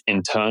pitching this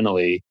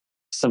internally,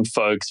 some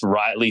folks,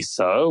 rightly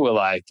so, were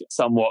like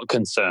somewhat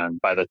concerned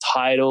by the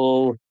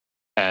title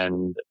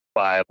and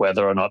by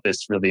whether or not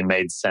this really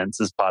made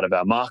sense as part of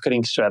our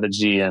marketing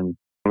strategy. And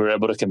we were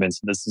able to convince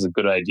them this is a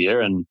good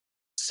idea. And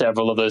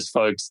several of those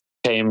folks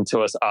came to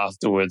us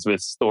afterwards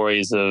with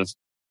stories of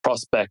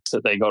prospects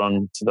that they got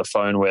on to the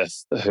phone with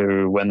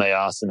who, when they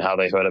asked them how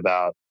they heard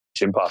about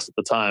Gympass at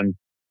the time,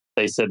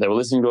 they said they were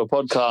listening to a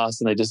podcast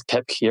and they just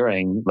kept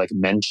hearing like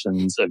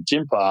mentions of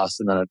Gympass,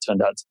 and then it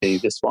turned out to be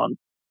this one.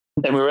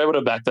 And we were able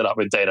to back that up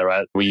with data,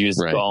 right? We used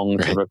Gong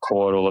to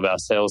record all of our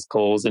sales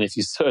calls. And if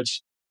you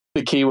search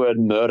the keyword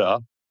murder,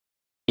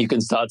 you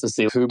can start to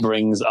see who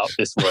brings up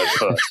this word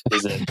first.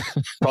 Is it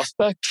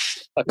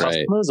prospects,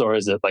 customers, or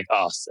is it like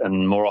us?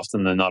 And more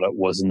often than not, it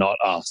was not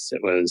us.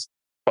 It was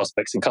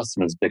prospects and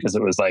customers, because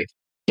it was like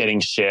getting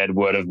shared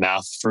word of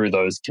mouth through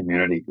those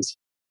communities.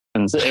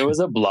 And so it was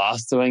a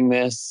blast doing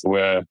this.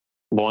 We're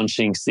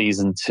launching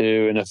season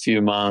 2 in a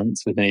few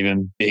months with an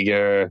even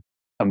bigger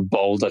and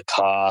bolder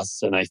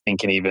cast, and I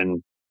think an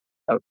even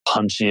a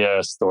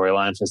punchier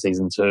storyline for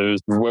season 2.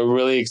 We're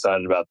really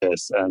excited about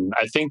this. And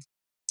I think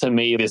to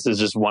me, this is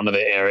just one of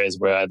the areas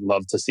where I'd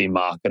love to see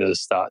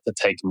marketers start to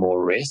take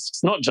more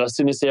risks, not just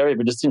in this area,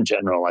 but just in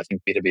general. I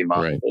think B2B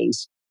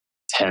marketers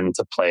tend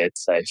to play it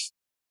safe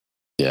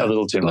a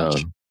little too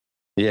much.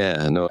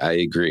 Yeah, no, I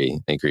agree.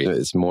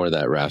 It's more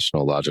that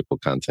rational, logical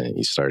content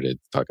you started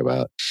to talk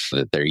about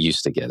that they're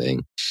used to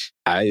getting.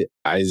 I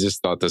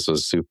just thought this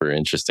was super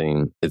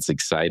interesting. It's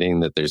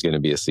exciting that there's going to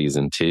be a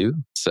season 2.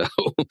 So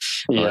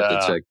I'll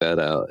have to check that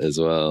out as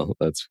well.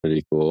 That's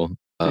pretty cool.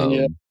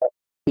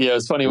 Yeah,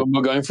 it's funny. When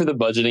we're going through the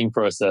budgeting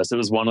process, it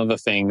was one of the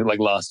things, like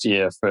last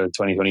year for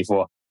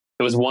 2024,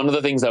 it was one of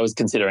the things I was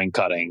considering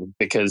cutting,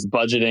 because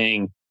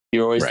budgeting,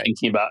 you're always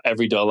thinking about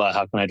every dollar,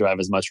 how can I drive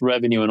as much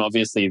revenue? And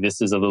obviously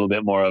this is a little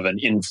bit more of an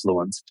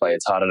influence play.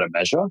 It's harder to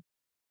measure.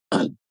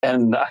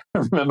 And I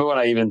remember when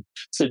I even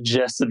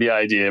suggested the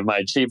idea,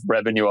 my chief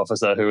revenue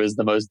officer, who is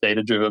the most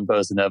data-driven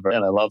person ever,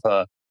 and I love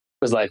her,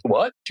 was like,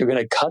 what? You're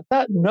going to cut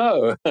that?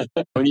 No.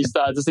 When you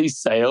start to see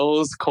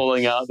sales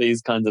calling out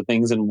these kinds of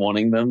things and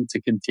wanting them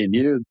to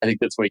continue, I think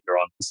that's where you're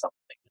on to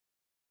something.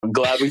 I'm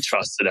glad we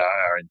trusted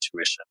our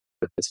intuition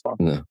with this one.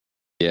 No.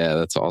 Yeah,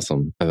 that's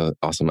awesome.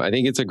 Awesome. I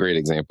think it's a great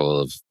example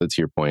of, to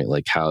your point,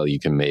 like how you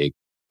can make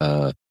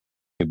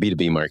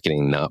B2B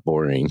marketing not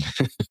boring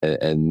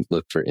and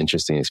look for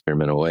interesting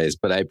experimental ways.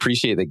 But I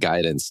appreciate the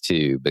guidance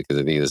too, because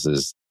I think this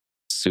is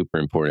super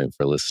important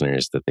for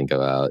listeners to think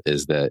about,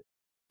 is that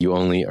you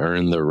only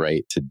earn the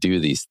right to do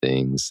these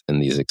things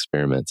and these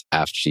experiments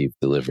after you've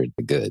delivered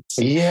the goods.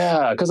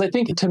 Yeah, because I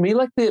think to me,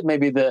 like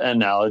maybe the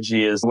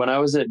analogy is when I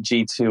was at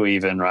G2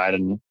 even, right?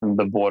 And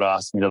the board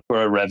asked me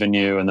for a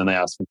revenue, and then they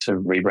asked me to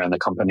rebrand the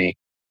company.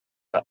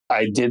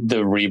 I did the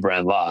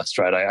rebrand last,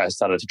 right? I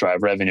started to drive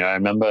revenue. I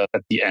remember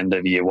at the end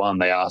of year 1,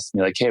 they asked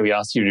me like, hey, we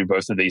asked you to do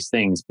both of these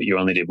things, but you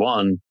only did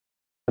one.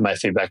 And my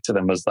feedback to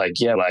them was like,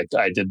 yeah, like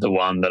I did the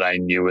one that I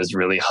knew was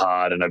really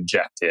hard and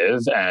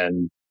objective.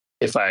 And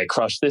if I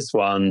crushed this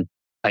one,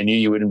 I knew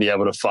you wouldn't be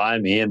able to fire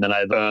me. And then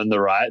I'd earned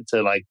the right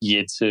to like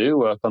year 2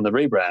 work on the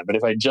rebrand. But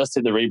if I just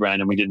did the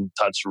rebrand and we didn't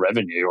touch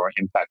revenue or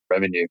impact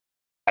revenue,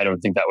 I don't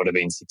think that would have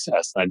been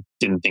success. And I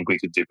didn't think we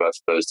could do both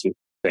of those two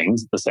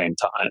things at the same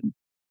time.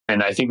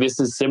 And I think this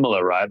is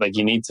similar, right? Like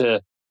you need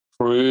to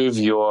prove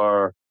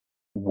your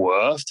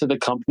worth to the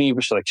company,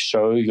 which like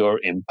show your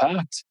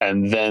impact.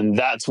 And then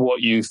that's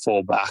what you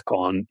fall back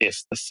on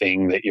if the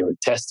thing that you're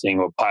testing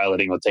or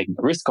piloting or taking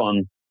a risk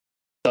on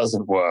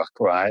doesn't work,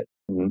 right?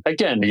 And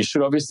again, you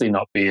should obviously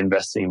not be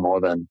investing more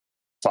than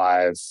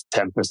 5-10%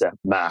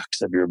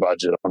 max of your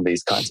budget on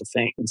these kinds of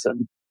things.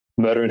 And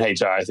Murder in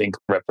HR, I think,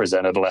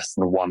 represented less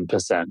than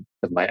 1%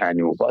 of my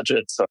annual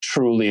budget. So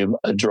truly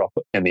a drop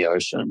in the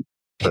ocean.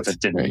 If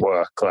it didn't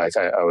work, like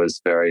I was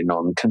very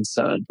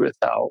non-concerned with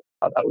how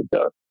that would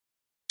go.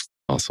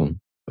 Awesome.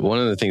 One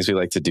of the things we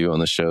like to do on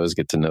the show is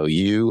get to know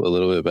you a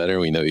little bit better.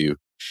 We know you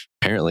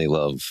apparently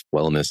love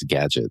wellness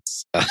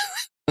gadgets.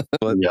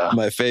 But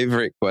my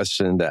favorite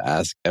question to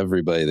ask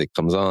everybody that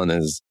comes on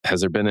is, has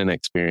there been an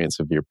experience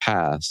of your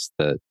past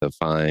that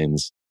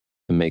defines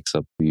and makes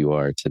up who you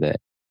are today?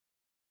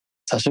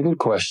 Such a good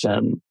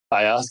question.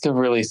 I ask a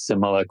really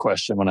similar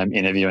question when I'm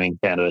interviewing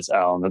candidates,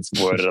 Alan. That's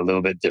worded a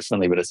little bit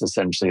differently, but it's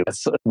essentially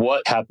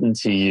what happened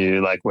to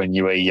you like when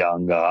you were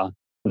younger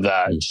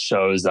that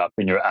shows up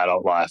in your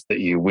adult life that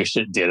you wish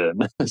it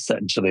didn't,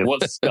 essentially.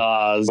 What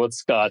scar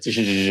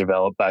tissue did you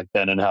develop back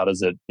then, and how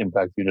does it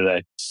impact you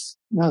today?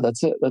 No,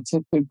 that's it. That's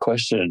a good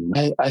question.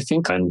 I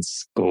think in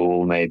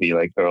school, maybe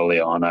like early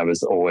on, I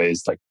was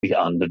always like the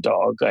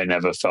underdog.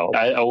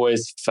 I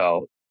always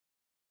felt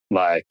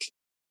like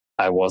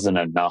I wasn't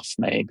enough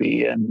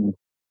maybe. And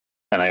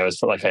I always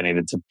felt like I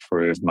needed to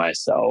prove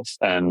myself.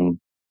 And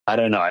I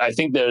don't know. I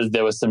think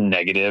there were some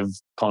negative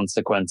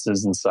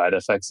consequences and side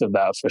effects of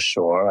that for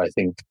sure. I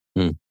think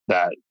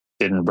that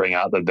didn't bring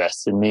out the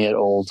best in me at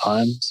all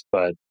times,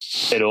 but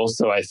it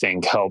also, I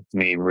think, helped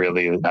me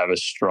really have a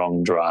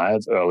strong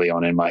drive early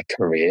on in my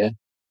career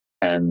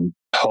and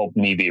helped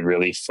me be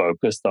really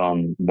focused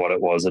on what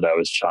it was that I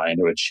was trying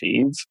to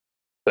achieve.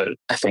 But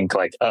I think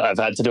like I've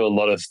had to do a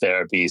lot of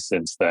therapy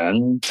since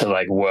then to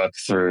like work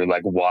through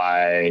like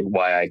why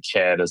I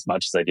cared as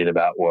much as I did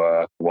about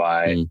work,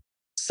 why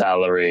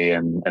salary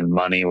and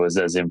money was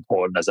as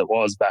important as it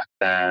was back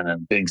then.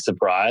 And big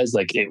surprise,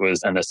 like it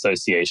was an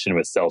association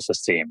with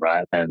self-esteem,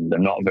 right? And a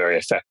not very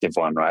effective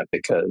one, right?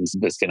 Because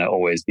there's going to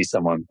always be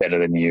someone better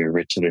than you,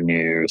 richer than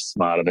you,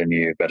 smarter than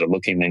you, better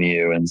looking than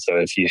you. And so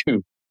if you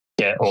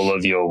get all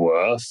of your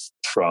worth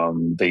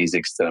from these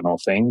external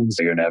things,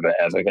 you're never,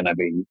 ever going to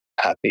be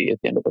happy at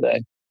the end of the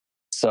day.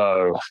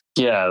 So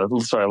yeah,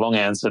 sorry, long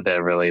answer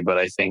there really. But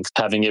I think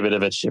having a bit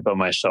of a chip on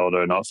my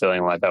shoulder, not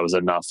feeling like I was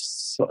enough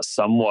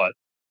somewhat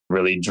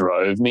really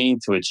drove me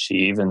to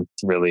achieve and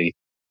to really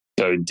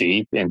go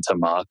deep into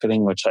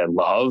marketing, which I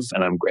love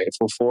and I'm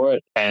grateful for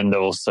it. And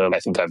also I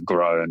think I've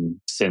grown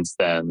since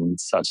then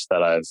such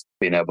that I've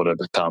been able to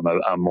become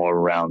a more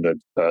rounded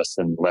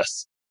person,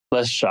 less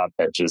sharp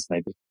edges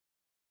maybe.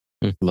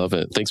 Love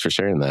it. Thanks for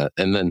sharing that.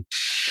 And then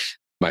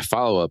My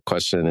follow-up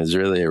question is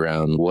really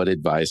around what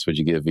advice would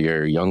you give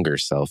your younger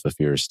self if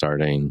you were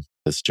starting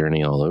this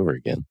journey all over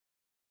again?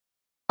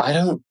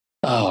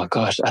 Oh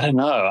gosh, I don't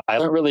know. I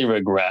don't really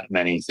regret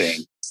many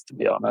things, to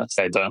be honest.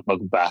 I don't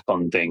look back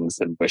on things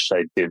and wish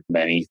I did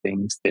many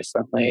things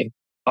differently,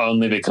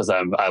 only because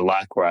I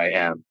like where I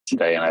am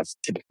today and I've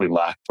typically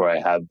liked where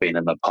I have been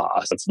in the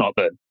past. It's not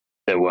that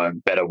there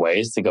weren't better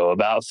ways to go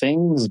about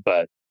things,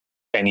 but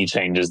any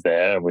changes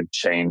there would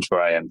change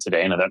where I am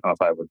today. And I don't know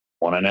if I would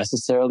want to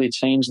necessarily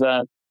change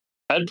that.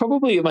 I'd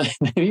probably,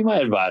 maybe my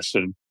advice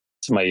to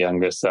my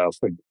younger self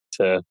would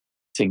to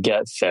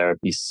get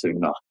therapy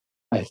sooner.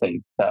 I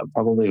think that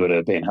probably would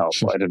have been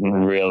helpful. I didn't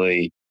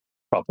really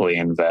properly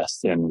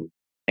invest in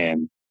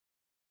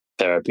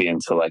therapy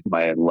until like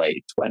my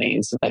late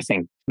 20s. I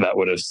think that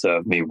would have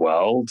served me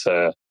well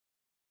to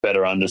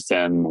better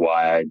understand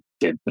why I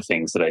did the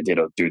things that I did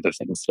or do the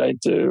things that I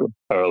do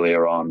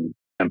earlier on,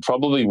 and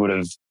probably would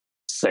have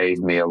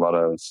saved me a lot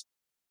of,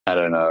 I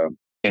don't know,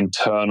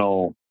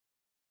 internal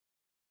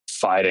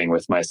fighting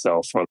with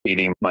myself or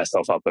beating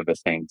myself up over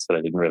things that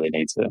I didn't really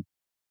need to.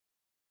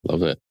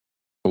 Love it.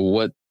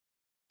 What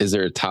is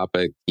there a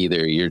topic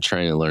either you're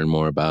trying to learn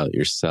more about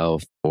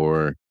yourself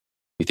or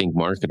you think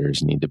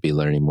marketers need to be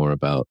learning more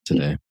about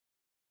today?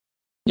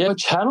 Yeah, a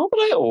channel that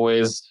I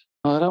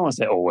don't want to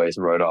say always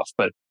wrote off,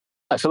 but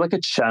I feel like a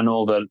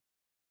channel that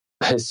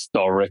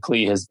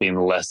historically has been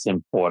less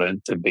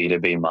important to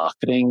B2B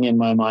marketing in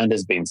my mind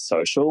has been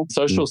social.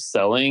 Social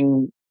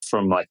selling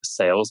from like a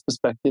sales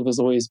perspective has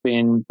always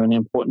been an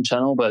important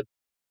channel, but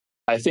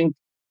I think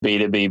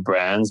B2B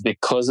brands,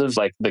 because of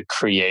like the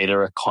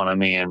creator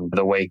economy and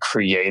the way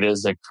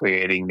creators are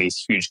creating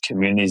these huge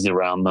communities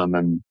around them,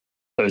 and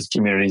those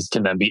communities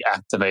can then be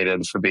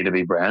activated for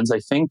B2B brands. I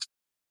think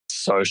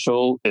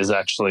social is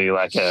actually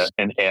like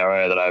an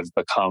area that I've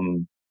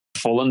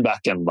fallen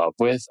back in love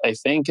with, I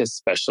think,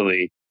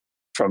 especially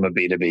from a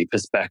B2B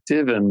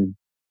perspective. And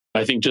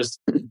I think just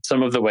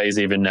some of the ways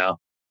even now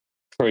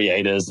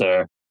creators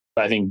are,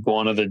 I think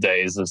one of the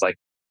days is like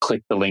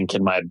click the link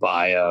in my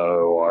bio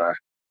or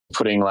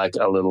putting like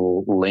a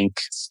little link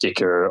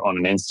sticker on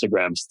an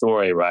Instagram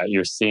story, right?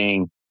 You're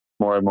seeing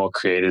more and more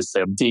creators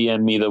say,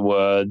 DM me the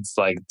words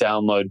like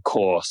download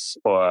course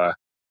or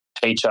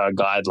HR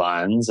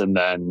guidelines. And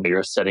then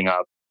you're setting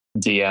up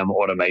DM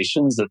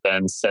automations that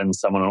then send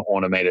someone an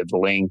automated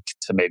link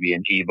to maybe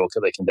an ebook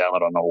that they can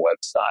download on our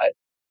website.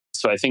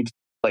 So I think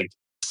like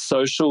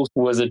social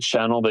was a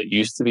channel that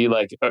used to be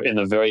like in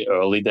the very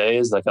early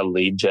days, like a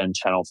lead gen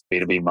channel for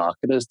B2B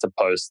marketers to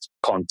post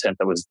content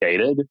that was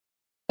gated.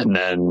 And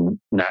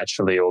then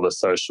naturally, all the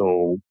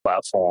social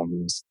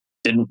platforms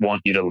didn't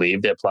want you to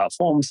leave their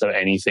platform. So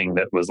anything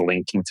that was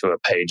linking to a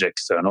page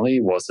externally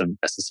wasn't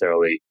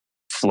necessarily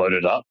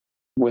floated up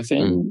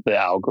within the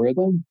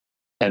algorithm.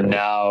 And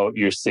now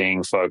you're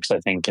seeing folks, I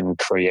think, and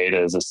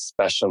creators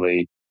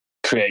especially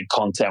create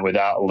content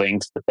without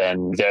links, but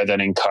then they're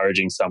then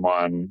encouraging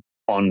someone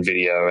on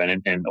video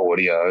and in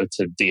audio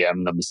to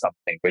DM them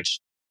something, which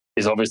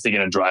is obviously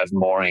going to drive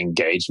more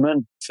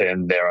engagement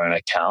in their own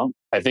account.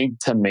 I think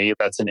to me,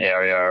 that's an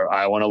area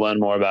I want to learn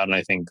more about, and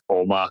I think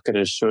all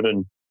marketers should.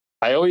 And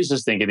I always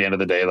just think at the end of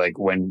the day, like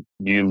when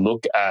you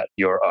look at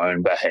your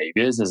own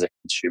behaviors as a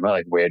consumer,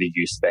 like where do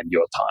you spend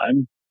your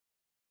time?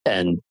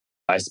 And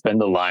I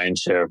spend the lion's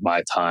share of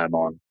my time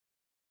on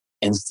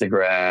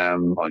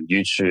Instagram, on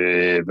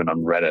YouTube, and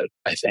on Reddit,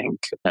 I think.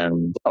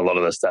 And a lot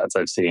of the stats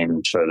I've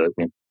seen show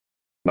that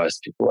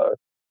most people are a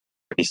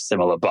pretty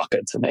similar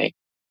bucket to me.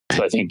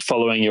 So I think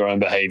following your own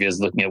behaviors,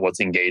 looking at what's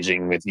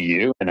engaging with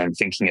you, and then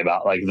thinking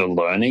about like the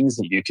learnings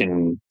that you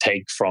can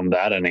take from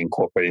that and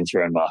incorporate into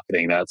your own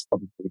marketing, that's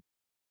probably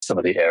some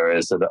of the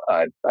areas that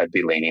I'd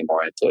be leaning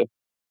more into.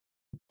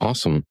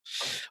 Awesome.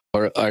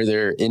 Are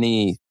there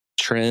any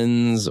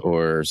trends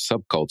or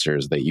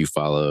subcultures that you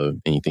follow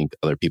and you think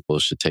other people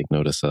should take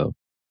notice of?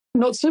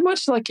 Not so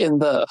much like in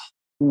the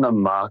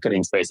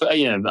marketing space, but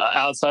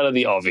outside of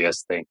the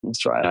obvious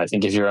things, right? I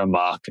think if you're a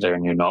marketer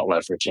and you're not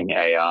leveraging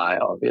AI,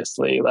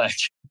 obviously, like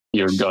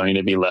you're going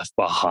to be left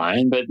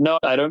behind. But no,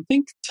 I don't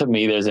think to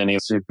me there's any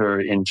super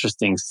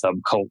interesting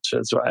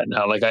subcultures right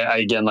now. Like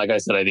like I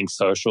said, I think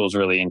social is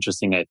really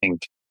interesting. I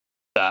think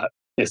that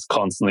is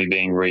constantly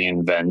being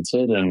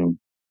reinvented, and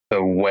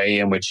the way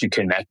in which you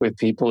connect with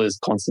people is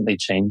constantly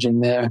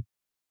changing there.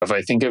 If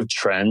I think of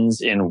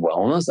trends in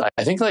wellness,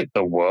 I think like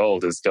the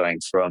world is going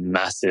through a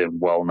massive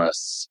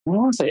wellness, I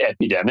don't want to say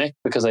epidemic,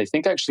 because I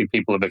think actually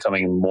people are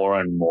becoming more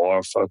and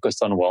more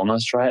focused on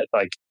wellness, right?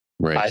 Like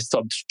I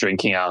stopped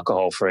drinking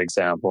alcohol, for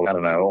example, I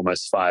don't know,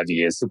 almost 5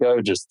 years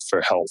ago, just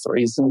for health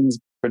reasons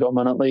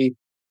predominantly.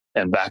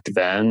 And back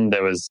then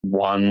there was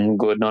one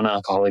good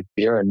non-alcoholic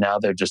beer, and now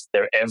they're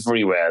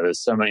everywhere.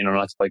 There's so many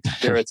non-alcoholic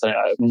spirits.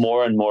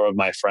 More and more of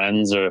my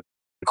friends are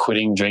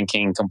quitting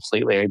drinking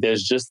completely.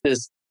 There's just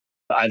this,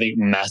 I think,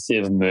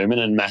 massive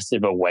movement and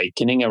massive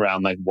awakening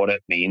around like what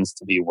it means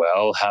to be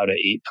well, how to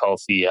eat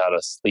healthy, how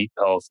to sleep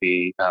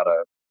healthy, how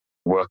to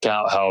work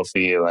out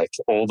healthy, like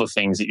all the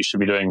things that you should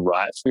be doing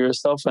right for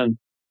yourself. And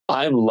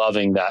I'm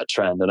loving that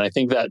trend. And I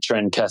think that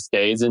trend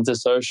cascades into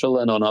social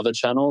and on other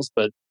channels.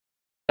 But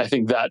I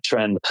think that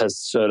trend has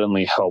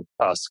certainly helped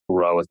us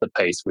grow at the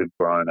pace we've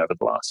grown over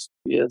the last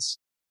few years.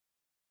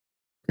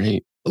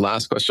 Great.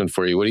 Last question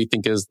for you. What do you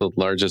think is the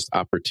largest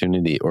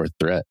opportunity or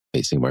threat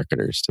facing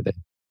marketers today?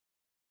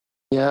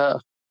 Yeah.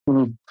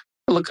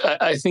 Look,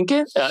 I think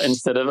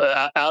instead of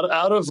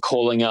out of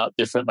calling out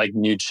different like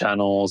new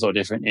channels or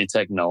different new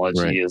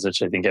technologies,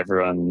 which I think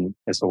everyone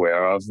is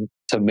aware of,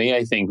 to me,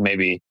 I think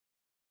maybe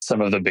some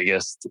of the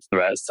biggest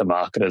threats to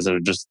marketers are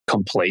just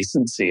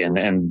complacency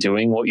and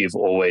doing what you've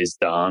always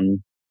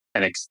done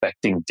and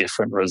expecting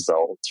different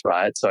results,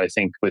 right? So I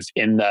think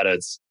within that,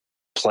 it's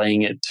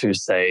playing it too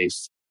safe,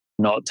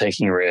 not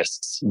taking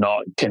risks,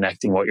 not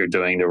connecting what you're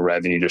doing to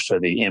revenue to show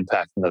the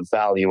impact and the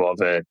value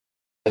of it.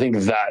 I think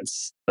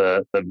that's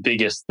the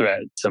biggest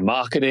threat to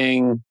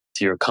marketing,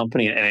 to your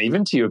company, and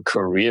even to your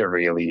career,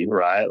 really,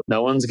 right?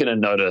 No one's going to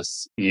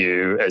notice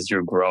you as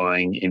you're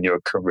growing in your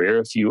career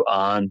if you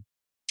aren't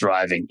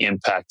driving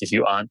impact, if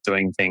you aren't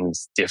doing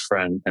things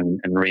different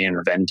and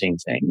reinventing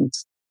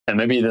things. And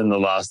maybe then the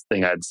last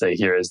thing I'd say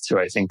here is too,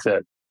 I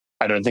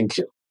don't think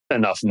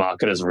enough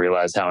marketers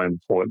realize how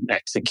important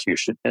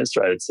execution is,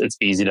 right? It's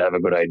easy to have a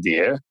good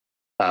idea,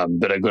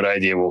 but a good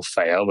idea will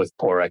fail with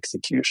poor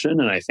execution.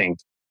 And I think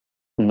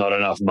not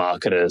enough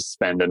marketers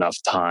spend enough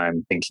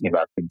time thinking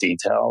about the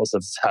details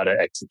of how to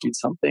execute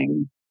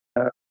something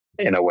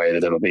in a way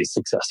that it'll be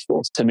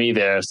successful. To me,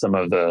 there are some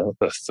of the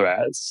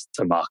threats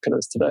to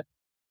marketers today.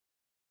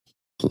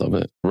 Love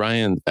it.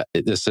 Ryan,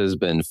 this has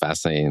been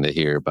fascinating to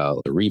hear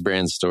about the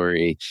rebrand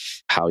story,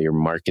 how you're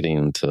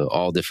marketing to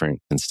all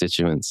different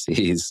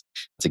constituencies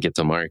to get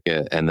to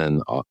market, and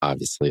then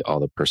obviously all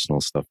the personal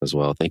stuff as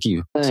well. Thank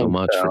you so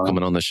much for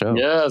coming on the show.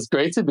 Yeah, it's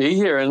great to be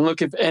here. And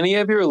look, if any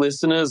of your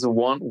listeners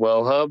want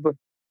Wellhub,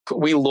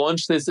 we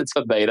launched this. It's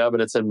a beta,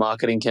 but it's a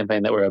marketing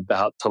campaign that we're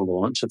about to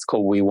launch. It's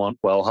called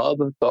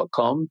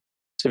wewantwellhub.com.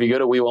 So if you go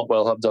to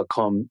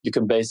wewantwellhub.com, you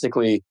can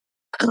basically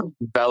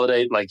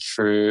validate like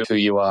through who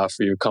you are,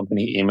 for your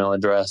company email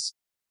address,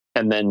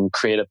 and then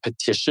create a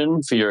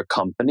petition for your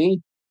company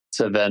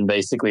to then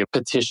basically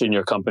petition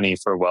your company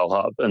for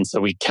Wellhub. And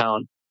so we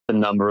count the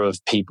number of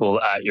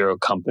people at your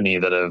company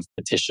that have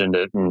petitioned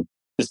it. And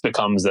this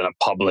becomes then a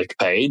public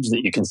page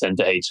that you can send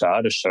to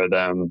HR to show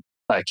them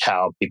like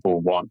how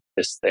people want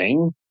this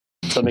thing.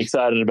 So I'm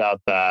excited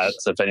about that.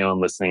 So if anyone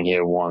listening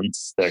here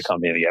wants their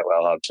company to get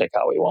Wellhub, check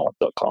out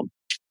wewantwellhub.com.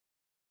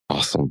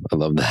 Awesome. I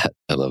love that.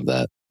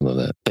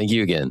 Thank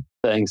you again.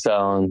 Thanks,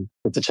 Alan.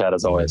 Good to chat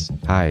as always.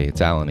 Hi, it's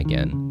Alan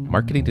again.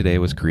 Marketing Today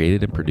was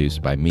created and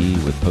produced by me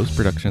with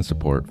post-production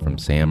support from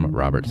Sam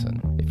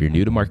Robertson. If you're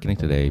new to Marketing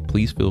Today,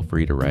 please feel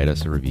free to write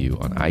us a review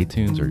on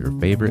iTunes or your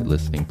favorite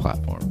listening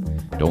platform.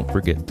 Don't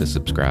forget to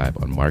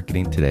subscribe on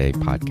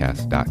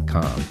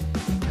marketingtodaypodcast.com.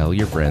 Tell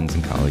your friends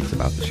and colleagues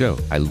about the show.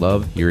 I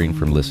love hearing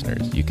from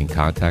listeners. You can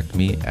contact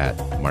me at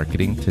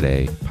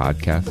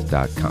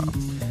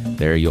marketingtodaypodcast.com.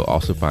 There you'll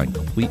also find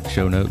complete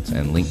show notes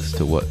and links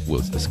to what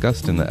was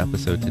discussed in the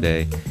episode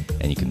today,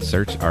 and you can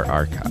search our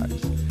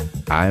archives.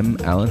 I'm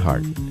Alan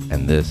Hart,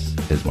 and this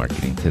is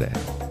Marketing Today.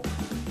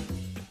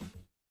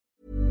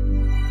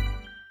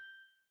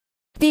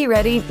 Be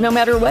ready no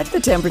matter what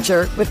the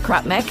temperature with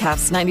Crop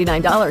Metcalf's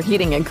 $99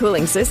 heating and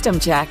cooling system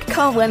check.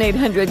 Call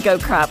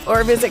 1-800-GO-CROP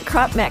or visit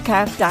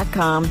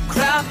cropmetcalf.com.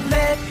 Crop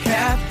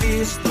Metcalf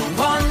is the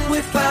one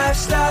with 5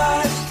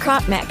 stars.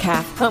 Crop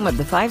Metcalf, home of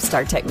the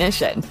 5-star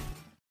technician.